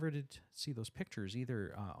 actually, I never did see those pictures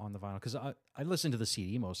either on the vinyl, because I listened to the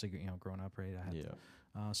CD mostly, growing up, right? I had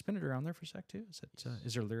spin it around there for a sec too.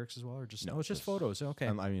 Is there lyrics as well, or just it's just photos? Okay.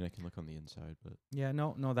 I mean, I can look on the inside, but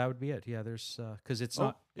no, that would be it. Yeah, there's because it's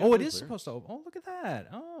not. Yeah, it is lyrics. supposed to. Oh, look at that.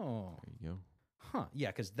 Oh, there you go. Huh. Yeah,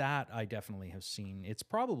 because that I definitely have seen. It's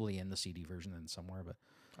probably in the CD version then somewhere, but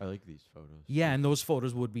I like these photos. Yeah, and those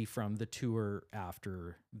photos would be from the tour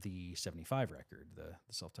after the 75 record, the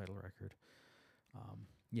self-titled record.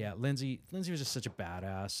 Lindsay was just such a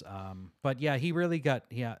badass. But he really got,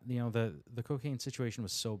 the cocaine situation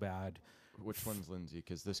was so bad. Which one's Lindsay?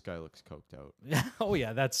 Because this guy looks coked out. Oh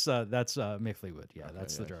yeah, that's Mick Fleetwood. Yeah, okay,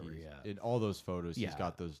 that's the drummer. Yeah, in all those photos, he's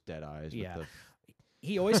got those dead eyes. Yeah. With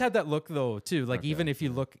he always had that look though too. Like even if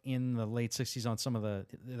you look in the late 60s on some of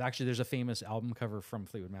actually there's a famous album cover from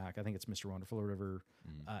Fleetwood Mac. I think it's Mr. Wonderful or whatever.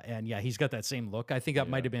 And he's got that same look. I think that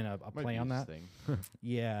might have been a play on that.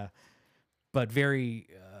 Yeah. But very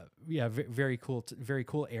cool, very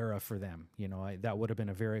cool era for them. That would have been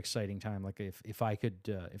a very exciting time. Like if I could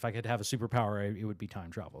have a superpower, it would be time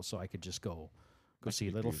travel. So I could just go see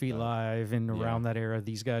Little Feat live and around that era,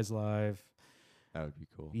 these guys live. That would be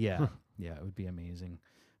cool. Yeah, it would be amazing.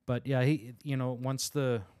 But he, once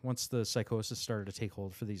the psychosis started to take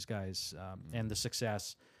hold for these guys, and the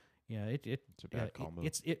success, it's a bad combo.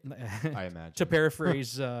 I imagine. To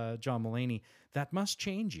paraphrase John Mulaney, that must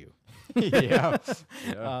change you. Yeah.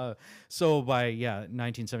 So by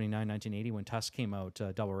 1979, 1980, when Tusk came out,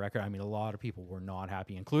 double record, I mean, a lot of people were not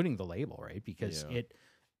happy, including the label, right? Because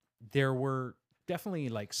there were definitely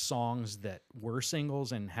like songs that were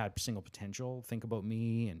singles and had single potential. Think About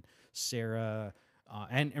Me and Sarah,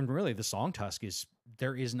 and really the song Tusk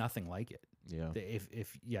there is nothing like it. Yeah.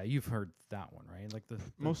 If you've heard that one, right? Like the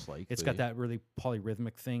most likely it's got that really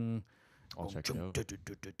polyrhythmic thing. I'll check it out.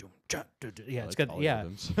 Yeah, it's got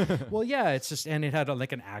well, it's just, and it had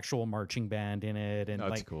like an actual marching band in it, and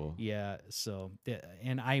that's cool. Yeah, so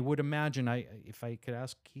and I would imagine if I could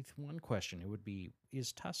ask Keith one question, it would be: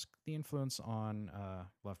 is Tusk the influence on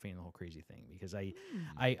Love, Pain, and the Whole Crazy Thing? Because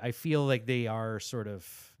I feel like they are sort of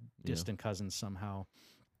distant cousins somehow.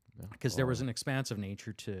 Because there was an expansive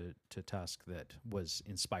nature to Tusk that was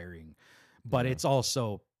inspiring, but it's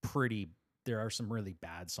also pretty there are some really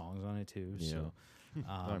bad songs on it too. Yeah. So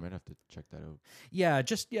I might have to check that out. yeah,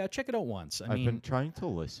 check it out once. I've been trying to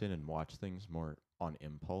listen and watch things more on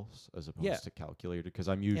impulse as opposed to calculated, because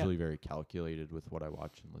I'm usually very calculated with what I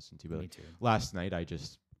watch and listen to. But Me too. last night I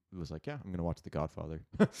just was like, yeah, I'm gonna watch The Godfather,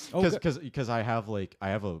 Oh, because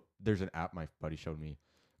there's an app my buddy showed me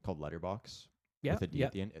called Letterbox. Yeah, With a D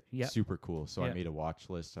at the end. It's super cool. So I Yeah. made a watch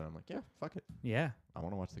list, and I'm like, yeah, fuck it. Yeah. I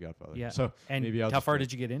want to watch The Godfather. Yeah. So And maybe I'll how just far go-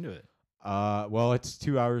 did you get into it? Well, it's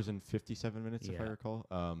 2 hours and 57 minutes if I Yeah. recall.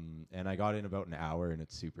 And I got in about an hour, and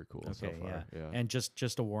it's super cool so Okay, far. Yeah. And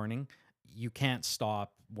just a warning, you can't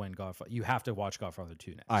stop when Godfather. You have to watch Godfather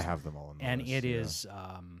 2 next. I have them all on my and list, it yeah. is,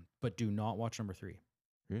 but do not watch number 3.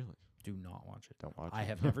 Really? Do not watch it. Don't watch I it.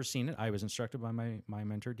 have never seen it. I was instructed by my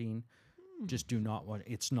mentor Dean. Just do not watch.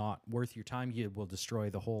 It's not worth your time. You will destroy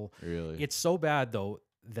the whole. Really? It's so bad though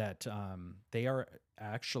that they are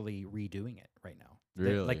actually redoing it right now.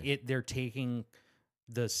 Really? They're taking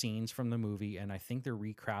the scenes from the movie, and I think they're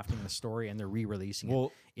recrafting the story and they're re-releasing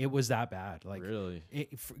it. It was that bad. Like really?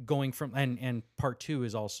 Going from and part 2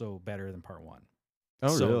 is also better than part 1.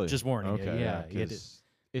 Oh, so really? Just warning. Okay, Yeah.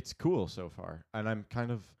 it's cool so far, and I'm kind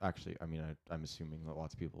of actually. I mean, I'm assuming that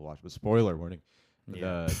lots of people watch, but spoiler warning.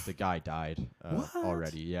 Yeah. The guy died What?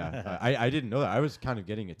 already. Yeah, I didn't know that. I was kind of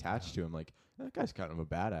getting attached to him. Like, that guy's kind of a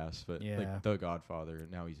badass, but Yeah. like the Godfather.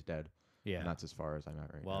 Now he's dead. Yeah. And that's as far as I'm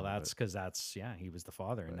at right now. Well, that's because he was the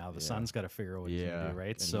father, and but now the yeah. son's got to figure out what he's gonna do, right?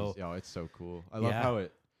 and So it's so cool. I love Yeah. how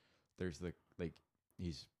there's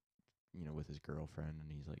he's with his girlfriend,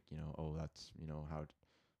 and he's like, oh, that's how.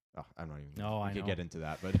 I'm not even. No, I could know. get into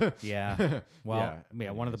that, but Yeah. Well,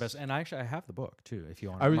 yeah, one of the anyways. best. And actually, I have the book too. If you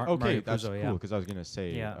want, I was Mario okay. That's Puzo, cool, because I was gonna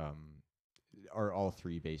say, Yeah. are all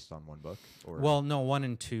 3 based on one book, or Well, no, 1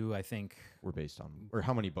 and 2, I think. were based on, or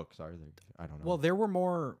how many books are there? I don't know. Well, there were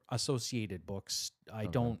more associated books. I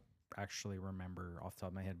Okay. don't actually remember off the top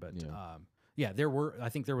of my head, but Yeah. there were. I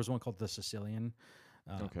think there was one called The Sicilian,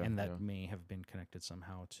 Okay, and that yeah. may have been connected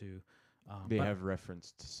somehow to. they but- have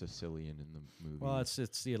referenced Sicilian in the movie. Well, it's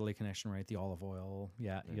the Italy connection, right? The olive oil.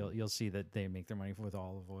 Yeah, Yeah. you'll see that they make their money with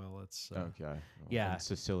olive oil. It's okay. Well, yeah. and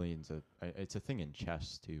Sicilian's it's a thing in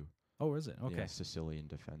chess too. Oh, is it? Okay. Yeah, Sicilian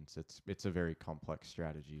defense. It's a very complex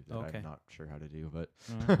strategy that Okay. I'm not sure how to do, but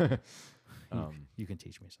You can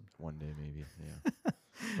teach me sometime. one day maybe. Yeah.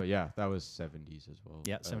 But yeah, that was 70s as well.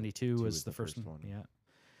 Yeah, 72 2 was the first one. Yeah.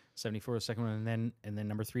 74 was the second one, and then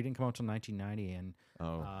number 3 didn't come out till 1990, and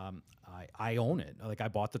I own it. Like, I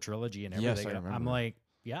bought the trilogy and Yes, everything. I I'm remember. like,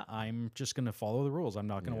 yeah, I'm just gonna follow the rules. I'm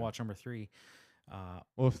not gonna Yeah. watch number 3.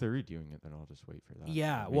 Well, if they're redoing it, then I'll just wait for that.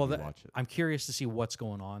 Yeah, Maybe well, watch it. I'm curious to see what's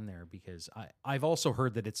going on there, because I've also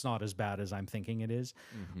heard that it's not as bad as I'm thinking it is.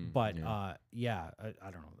 Mhm, But yeah.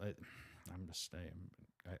 I don't know.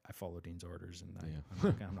 I follow Dean's orders, and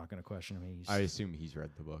Yeah. I'm not going to question him. He's, I assume he's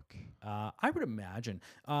read the book. I would imagine,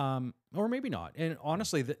 or maybe not. And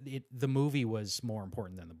honestly, the movie was more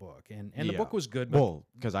important than the book, and the Yeah. book was good. But Well,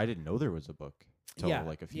 because I didn't know there was a book till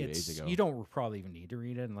like a few days ago. You don't probably even need to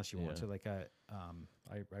read it unless you want Yeah. to. Like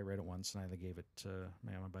I read it once, and I gid it to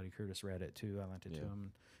my buddy Curtis. Read it too. I lent it to Yeah.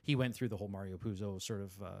 him. He went through the whole Mario Puzo sort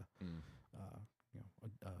of Mm.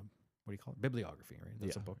 what do you call it? Bibliography, right?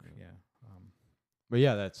 That's a Yeah, book. yeah. Yeah. But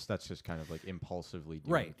yeah, that's just kind of like impulsively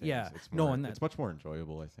doing Right, things. yeah. It's No, more, and it's much more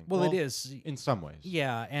enjoyable, I think. Well, it is. in some ways.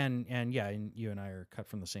 Yeah, and you and I are cut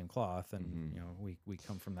from the same cloth, and Mhm. we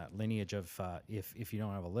come from that lineage of if you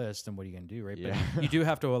don't have a list, then what are you going to do, right? Yeah. But you do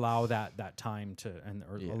have to allow that time to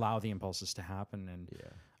Yeah. allow the impulses to happen, and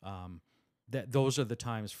Yeah. those are the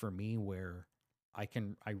times for me where I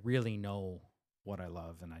really know what I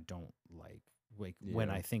love and I don't like. Like when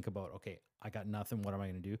Yeah. I think about, okay, I got nothing, what am I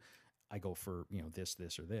going to do? I go for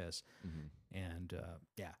this or this, Mhm. and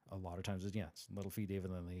a lot of times it's Little Fee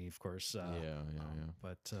David Lindley, of course. Yeah.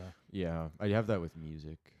 But Yeah, I have that with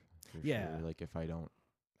music. For Yeah. Sure. Like if I don't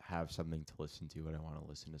have something to listen to, and I want to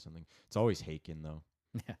listen to something, it's always Haken though.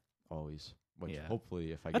 Yeah. Always. Which Yeah.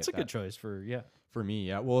 hopefully, if I that's get a good that- choice for for me,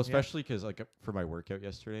 yeah. Well, especially because like for my workout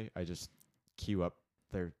yesterday, I just queue up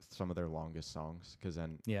some of their longest songs, because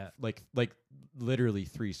then like literally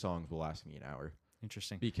 3 songs will last me an hour,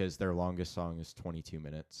 Interesting. because their longest song is 22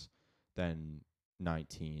 minutes, then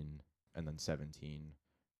 19, and then 17,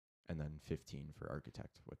 and then 15 for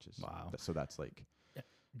Architect, which is Wow. So that's like,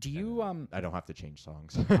 Do you I don't have to change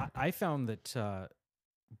songs. I found that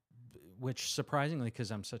which surprisingly,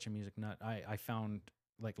 because I'm such a music nut, I found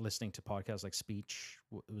like listening to podcasts like Speech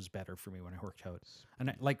was better for me when I worked out,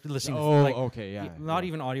 and I like listening to like okay, yeah. not yeah.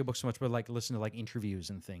 even audiobooks so much, but like listen to like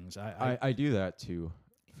interviews and things. I do that too.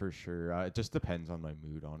 for sure. It just depends on my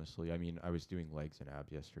mood, honestly. I mean, I was doing legs and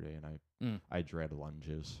abs yesterday, and I dread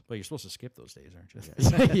lunges. Well, you're supposed to skip those days, aren't you?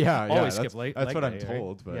 Yeah, Always skip late. That's what I'm day,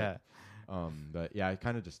 told. right? But yeah, it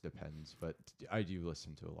kind of just depends. But I do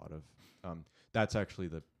listen to a lot of. That's actually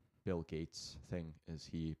the Bill Gates thing. Is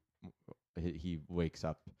he wakes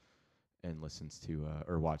up and listens to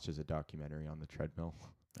or watches a documentary on the treadmill.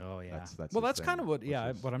 Oh yeah. That's well, that's thing, kind of what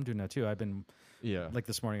what I'm doing now too. I've been like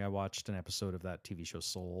this morning I watched an episode of that TV show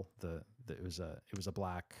Soul. It was a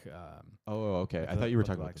black okay. I thought you were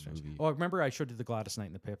talking about the movie. Oh, remember I showed you the Gladys Knight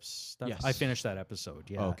and the Pips stuff? Yes. I finished that episode.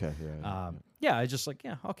 Yeah. Okay. Yeah. I just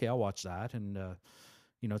okay, I'll watch that, and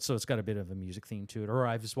so it's got a bit of a music theme to it. Or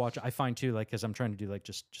I just watch. I find too, like, as I'm trying to do like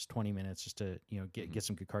just 20 minutes just to get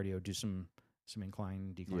some good cardio, do some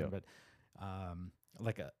incline, decline, but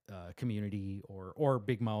like a Community or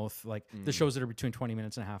Big Mouth, like the shows that are between 20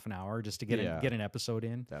 minutes and half an hour, just to get an episode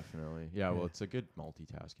in. Definitely. Yeah. Well, it's a good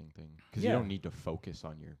multitasking thing because you don't need to focus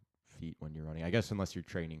on your feet when you're running. I guess unless you're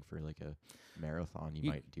training for like a marathon, you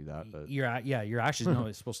might do that. But you're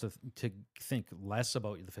actually supposed to think less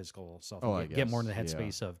about the physical self. Oh, get more in the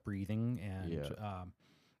headspace of breathing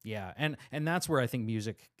and and that's where I think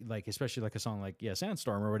music, like especially like a song like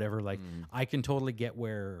Sandstorm or whatever, like I can totally get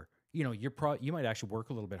where you might actually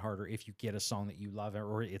work a little bit harder if you get a song that you love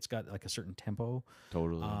or it's got like a certain tempo.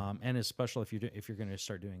 Totally. And especially if you're going to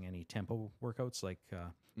start doing any tempo workouts like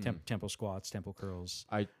tempo squats, tempo curls.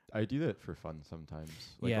 I do that for fun sometimes.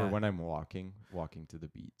 Like or when I'm walking to the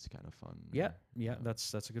beat's kind of fun. Yeah.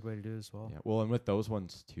 That's a good way to do it as well. Yeah. Well, and with those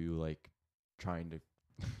ones too, like trying to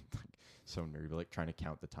so nerdy, but like trying to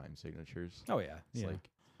count the time signatures. Oh yeah. It's like,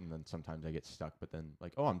 and then sometimes I get stuck, but then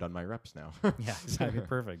like, I'm done my reps now. Yeah, exactly.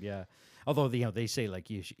 Perfect. Yeah. Although they say like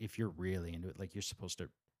if you're really into it, like you're supposed to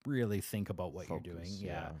really think about what you're doing.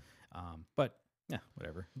 Yeah. But yeah,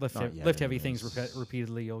 whatever. Lift heavy things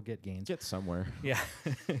repeatedly, you'll get gains. Get somewhere. Yeah,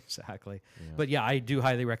 exactly. Yeah. But yeah, I do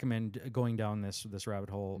highly recommend going down this rabbit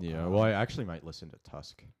hole. Yeah. Well, I actually might listen to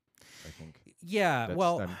Tusk. I think. Yeah,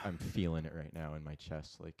 well, I'm feeling it right now in my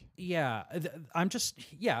chest, like. Yeah, I'm just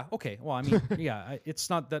okay. Well, I mean, that's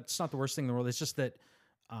not the worst thing in the world. It's just that,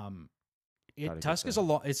 Tusk is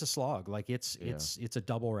it's a slog. Like it's a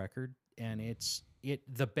double record, and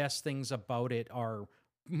the best things about it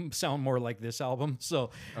sound more like this album. So,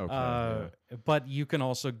 but you can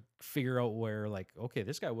also figure out where like, okay,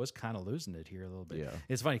 this guy was kind of losing it here a little bit. Yeah,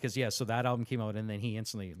 it's funny because so that album came out, and then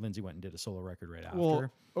Lindsay went and did a solo record right after.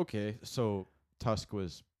 Well, okay, so Tusk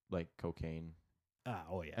was like Cocaine.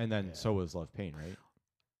 Oh yeah, and then so was Love Pain, right?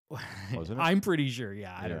 Wasn't it? I'm pretty sure.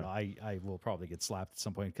 Yeah, I don't know. I will probably get slapped at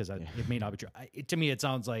some point because it may not be true. To me, it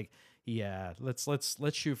sounds like let's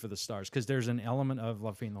shoot for the stars, because there's an element of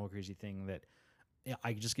Love Pain and the Whole Crazy Thing that.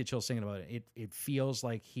 I just get chills thinking about it. It feels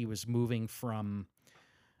like he was moving from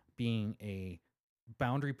being a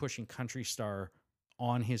boundary-pushing country star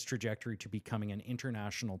on his trajectory to becoming an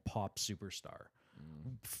international pop superstar,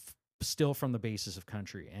 still from the basis of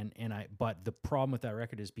country. But the problem with that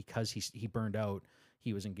record is because he burned out.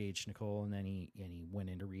 He was engaged to Nicole, and then he went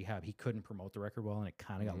into rehab. He couldn't promote the record well, and it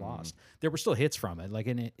kind of got lost. There were still hits from it, like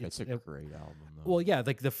it's a great album. Though. Well, yeah,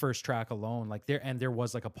 like the first track alone, like there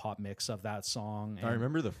was like a pop mix of that song. I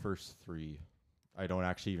remember the first three. I don't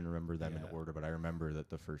actually even remember them in order, but I remember that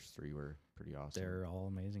the first three were pretty awesome. They're all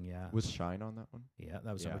amazing. Yeah. Was Shine on that one? Yeah,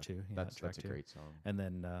 that was number 2. Yeah, that's a great song. And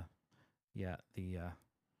then,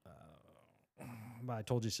 I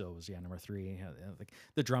Told You So was number 3. Like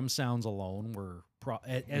the drum sounds alone were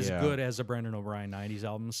as good as a Brendan O'Brien 90s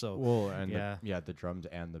album. So the drums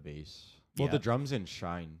and the bass. Well, the drums in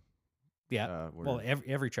Shine. Yeah.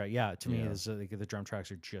 Every track. Yeah. To me, is the drum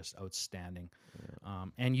tracks are just outstanding. Yeah.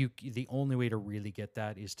 And the only way to really get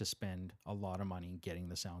that is to spend a lot of money getting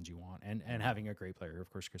the sounds you want and having a great player.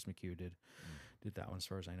 Of course, Chris McHugh did that one as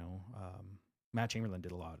far as I know. Matt Chamberlain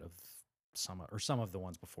did a lot of some of the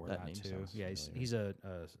ones before that too. Yeah, he's a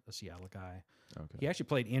Seattle guy. Okay. He actually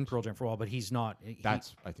played in Pearl Jam for a while, but he's not. I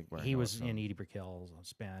think where he was in Edie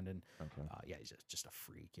Brickell's band, and he's just a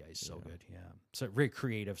freak. Yeah, he's so good. Yeah, so very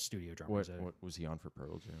creative studio drummer. What was he on for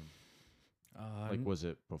Pearl Jam? Was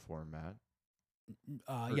it before Matt?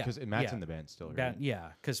 Because Matt's in the band still, right?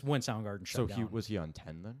 Because when Soundgarden shut down. So was he on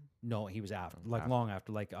 10 then? No, he was after, long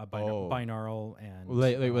after, Binaural and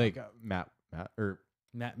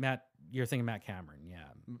Matt, you're thinking Matt Cameron, yeah.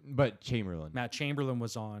 But Chamberlain. Matt Chamberlain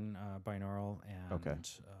was on Binaural, and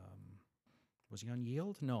was he on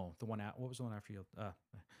Yield? No, the one what was the one after Yield?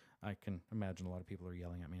 I can imagine a lot of people are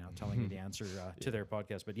yelling at me now, telling me the answer to their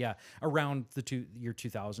podcast. But yeah, around the year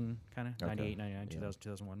 2000, kind of 98, 99, 2000,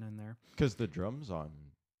 2001 in there. Because the drums on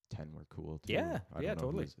 10 were cool too. Yeah, I don't know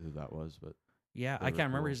totally. Who that was, but Yeah, I can't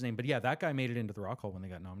remember his name, but yeah, that guy made it into the Rock Hall when they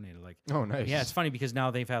got nominated. Like, oh, nice. Yeah, it's funny because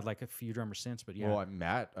now they've had like a few drummers since, but yeah. Well,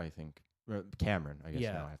 Matt, I think Cameron. I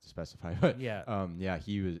guess now I have to specify, but yeah,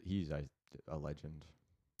 he's a legend.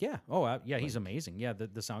 Yeah. Oh, yeah, he's amazing. Yeah, the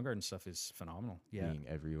Soundgarden stuff is phenomenal. Yeah, being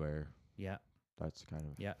everywhere. Yeah. That's kind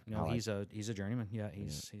of No, he's a journeyman. Yeah,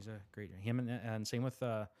 he's a great him and same with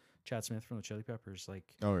Chad Smith from the Chili Peppers. Like,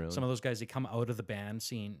 oh really? Some of those guys, they come out of the band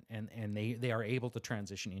scene and they are able to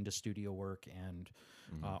transition into studio work and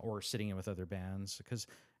or sitting in with other bands, because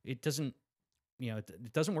it doesn't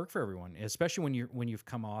it doesn't work for everyone, especially when you've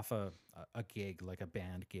come off a gig, like a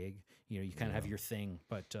band gig. You kind of have your thing,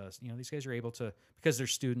 but these guys are able to, because they're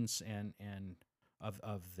students and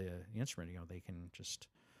of the instrument. They can just.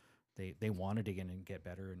 They want to dig in and get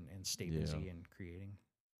better and stay busy and creating.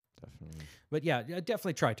 Definitely. But yeah,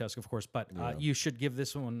 definitely try Tusk, of course. But you should give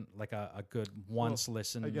this one like a good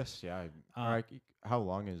listen. I guess, yeah. How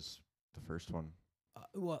long is the first one?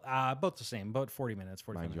 About the same, about 40 minutes,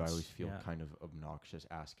 45 Mind minutes. You, I always feel kind of obnoxious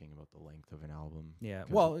asking about the length of an album. Yeah,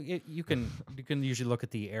 well, you can usually look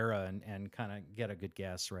at the era and kind of get a good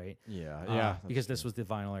guess, right? Yeah, because this was the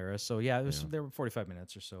vinyl era. So yeah, there were 45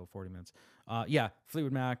 minutes or so, 40 minutes.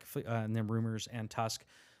 Fleetwood Mac, and then Rumors and Tusk.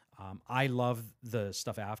 I love the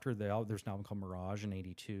stuff after. There's an album called Mirage in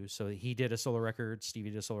 82. So he did a solo record. Stevie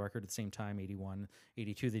did a solo record at the same time, 81.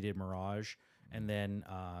 82, they did Mirage. And then,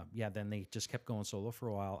 then they just kept going solo for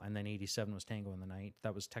a while. And then 87 was Tango in the Night.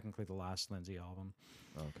 That was technically the last Lindsay album.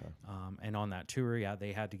 Okay. And on that tour,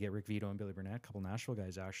 they had to get Rick Vito and Billy Burnett, a couple Nashville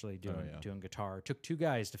guys actually doing guitar. It took two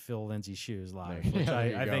guys to fill Lindsay's shoes live, which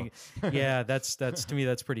I think, that's to me,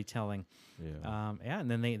 that's pretty telling. Yeah. And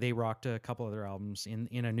then they rocked a couple other albums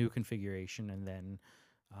in a new configuration. And then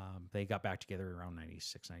they got back together around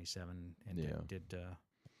 96, 97 and did a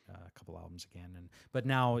couple albums again. But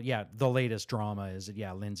now, the latest drama is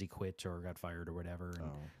that Lindsay quit or got fired or whatever.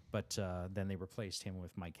 But then they replaced him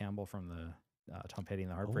with Mike Campbell from the Tom Petty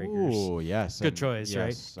and the Heartbreakers. Oh yes, good choice,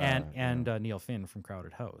 yes, right? And Neil Finn from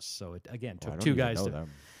Crowded House. So it again took two guys to. Them.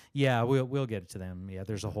 Yeah, we'll get to them. Yeah,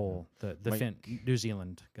 there's a whole the Finn New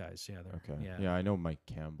Zealand guys. Yeah, okay. Yeah, I know Mike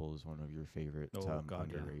Campbell is one of your favorite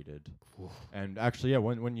underrated. Yeah. And actually,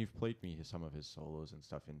 when you've played me some of his solos and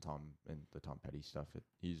stuff in the Tom Petty stuff,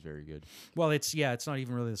 he's very good. Well, it's not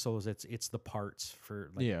even really the solos. It's the parts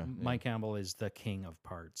for Mike Campbell is the king of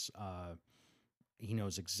parts. He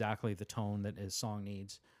knows exactly the tone that his song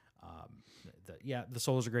needs. The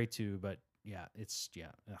solos are great too, but he's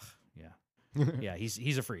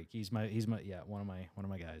a freak. He's my one of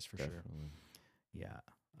my guys for sure. Yeah.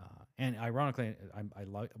 And ironically,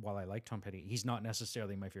 while I like Tom Petty, he's not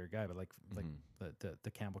necessarily my favorite guy, but like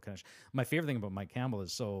the Campbell connection. My favorite thing about Mike Campbell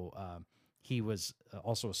is he was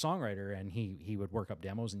also a songwriter, and he would work up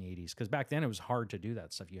demos in the 80s, because back then it was hard to do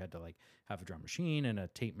that stuff. You had to like have a drum machine and a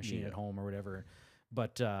tape machine at home or whatever.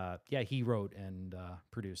 But he wrote and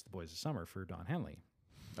produced The Boys of Summer for Don Henley.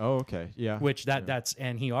 Oh, okay, yeah. Which that's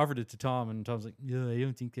and he offered it to Tom, and Tom's like, "Yeah, I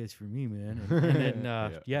don't think that's for me, man." And then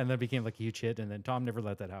and then it became like a huge hit, and then Tom never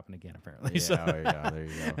let that happen again, apparently. There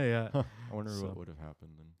you go. Yeah. I wonder what would have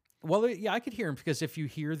happened then. Well, I could hear him, because if you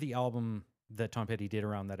hear the album that Tom Petty did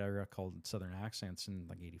around that era called Southern Accents in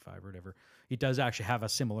like 85 or whatever, it does actually have a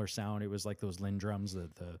similar sound. It was like those Linn drums,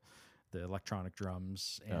 the electronic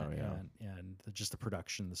drums, and just the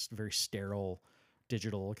production, this very sterile,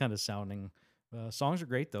 digital kind of sounding. Songs are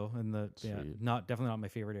great though, and definitely not my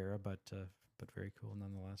favorite era, but very cool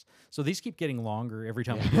nonetheless. So these keep getting longer every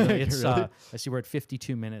time we do them. It's really? I see we're at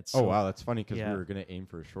 52 minutes. Oh wow, that's funny, because we were gonna aim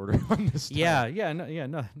for a shorter one this time.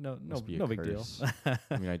 No big deal. I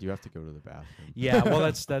mean, I do have to go to the bathroom. Yeah, well,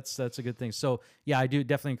 that's a good thing. So I do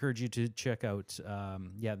definitely encourage you to check out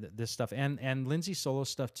this stuff and Lindsay's solo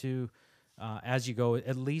stuff too. As you go,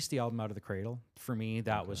 at least the album Out of the Cradle for me,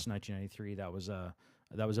 that was 1993. That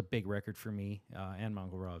was a big record for me, and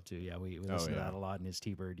Mongo Rob too. Yeah, we listened to that a lot in his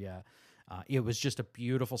T-Bird. Yeah, it was just a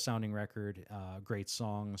beautiful sounding record, great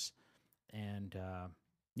songs, and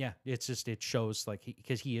it shows like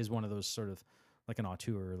because he is one of those sort of like an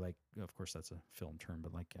auteur. Like, of course that's a film term,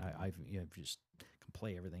 but like I've just can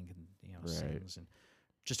play everything and sings, and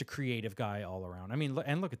just a creative guy all around. I mean,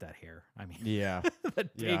 and look at that hair. I mean,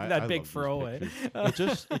 that big fro. It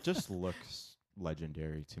just looks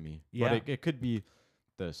legendary to me. Yeah, but it could be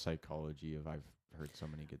the psychology of I've heard so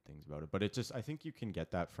many good things about it, but I think you can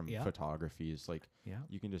get that from photography. Is like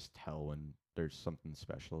you can just tell when there's something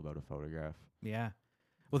special about a photograph. Yeah,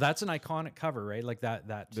 well, that's an iconic cover, right? Like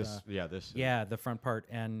the front part,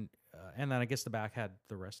 and then I guess the back had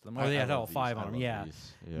the rest of them. They had all five on them.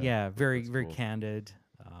 Yeah, very very cool. Candid.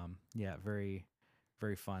 Very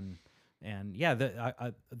very fun. And yeah,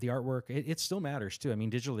 the artwork it still matters too. I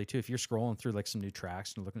mean, digitally too. If you're scrolling through like some new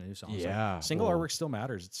tracks and looking at new songs, yeah, like, single artwork still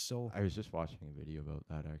matters. It's still. I was just watching a video about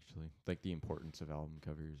that actually, like the importance of album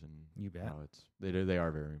covers and you bet how they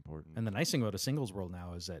are very important. And the nice thing about a singles world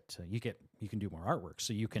now is that you can do more artwork,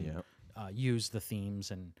 so you can use the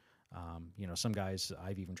themes and. Some guys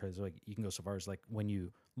I've even tried. Like you can go so far as like when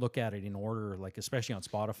you look at it in order, like especially on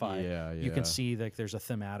Spotify, you can see like there's a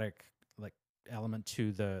thematic like element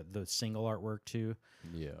to the single artwork too.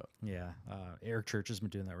 Yeah. Eric Church has been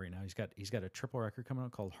doing that right now. He's got a triple record coming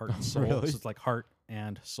out called Heart and Soul. Really? So it's like heart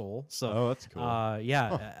and soul. So that's cool.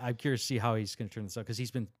 I'm curious to see how he's going to turn this out because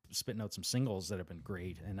he's been spitting out some singles that have been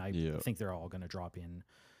great, and I think they're all going to drop in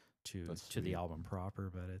to the album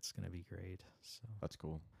proper. But it's going to be great. So that's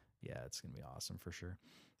cool. Yeah, it's going to be awesome for sure.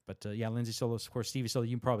 But Lindsay Solo, of course, Stevie Solo,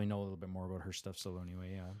 you probably know a little bit more about her stuff solo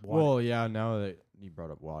anyway. Well, yeah, now that you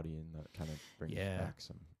brought up Waddy, and that kind of brings back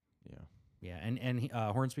some, Yeah, and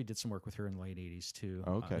Hornsby did some work with her in the late 80s too.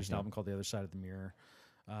 Okay. There's an album called The Other Side of the Mirror.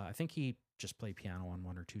 I think he just played piano on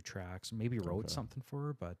one or two tracks, maybe wrote something for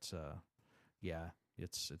her, but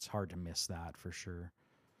it's hard to miss that for sure.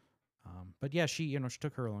 But yeah, she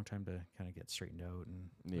took her a long time to kind of get straightened out, and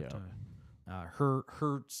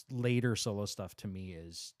her later solo stuff to me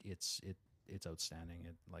is it's outstanding.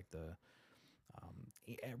 It like the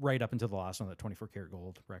right up until the last one, that 24 Karat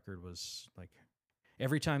Gold record was like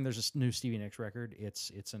every time there's a new Stevie Nicks record,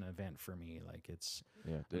 it's an event for me. Like it's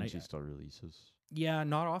Didn't she still releases? Yeah,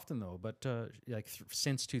 not often though. But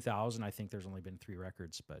since 2000, I think there's only been 3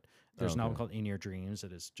 records. But there's an album called In Your Dreams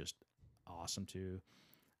that is just awesome too.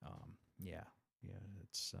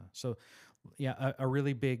 It's a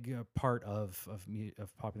really big part of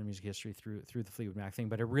popular music history through the Fleetwood Mac thing,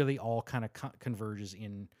 but it really all kind of converges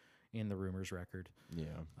in the Rumors record.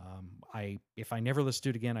 If I never listened to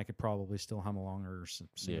it again, I could probably still hum along or sing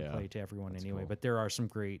and play to everyone anyway. Cool. But there are some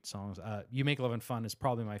great songs. You Make Love and Fun is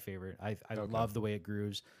probably my favorite. I love the way it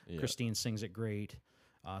grooves. Christine sings it great.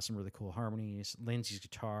 Some really cool harmonies. Lindsay's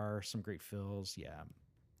guitar, some great fills.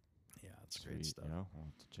 It's great stuff. Yeah, I'll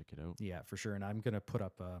have to check it out. Yeah, for sure. And I'm gonna put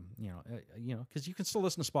up, because you can still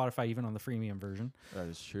listen to Spotify even on the freemium version. That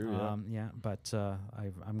is true. But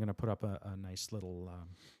I'm gonna put up a nice little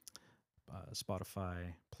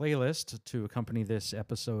Spotify playlist to accompany this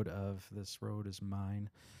episode of This Road Is Mine.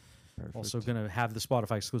 Perfect. Also gonna have the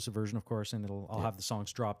Spotify exclusive version, of course, and I'll have the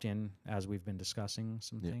songs dropped in as we've been discussing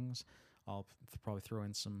some things. I'll probably throw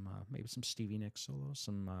in some maybe some Stevie Nicks solo,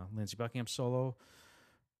 some Lindsey Buckingham solo.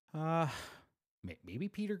 Maybe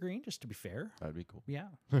Peter Green, just to be fair. That'd be cool. Yeah.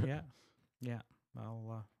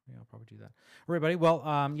 I'll probably do that. All right, buddy. Well,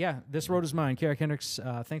 This Road Is Mine. Kara Kendricks,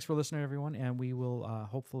 thanks for listening, everyone, and we will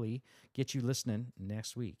hopefully get you listening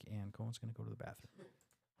next week. And Cohen's going to go to the bathroom.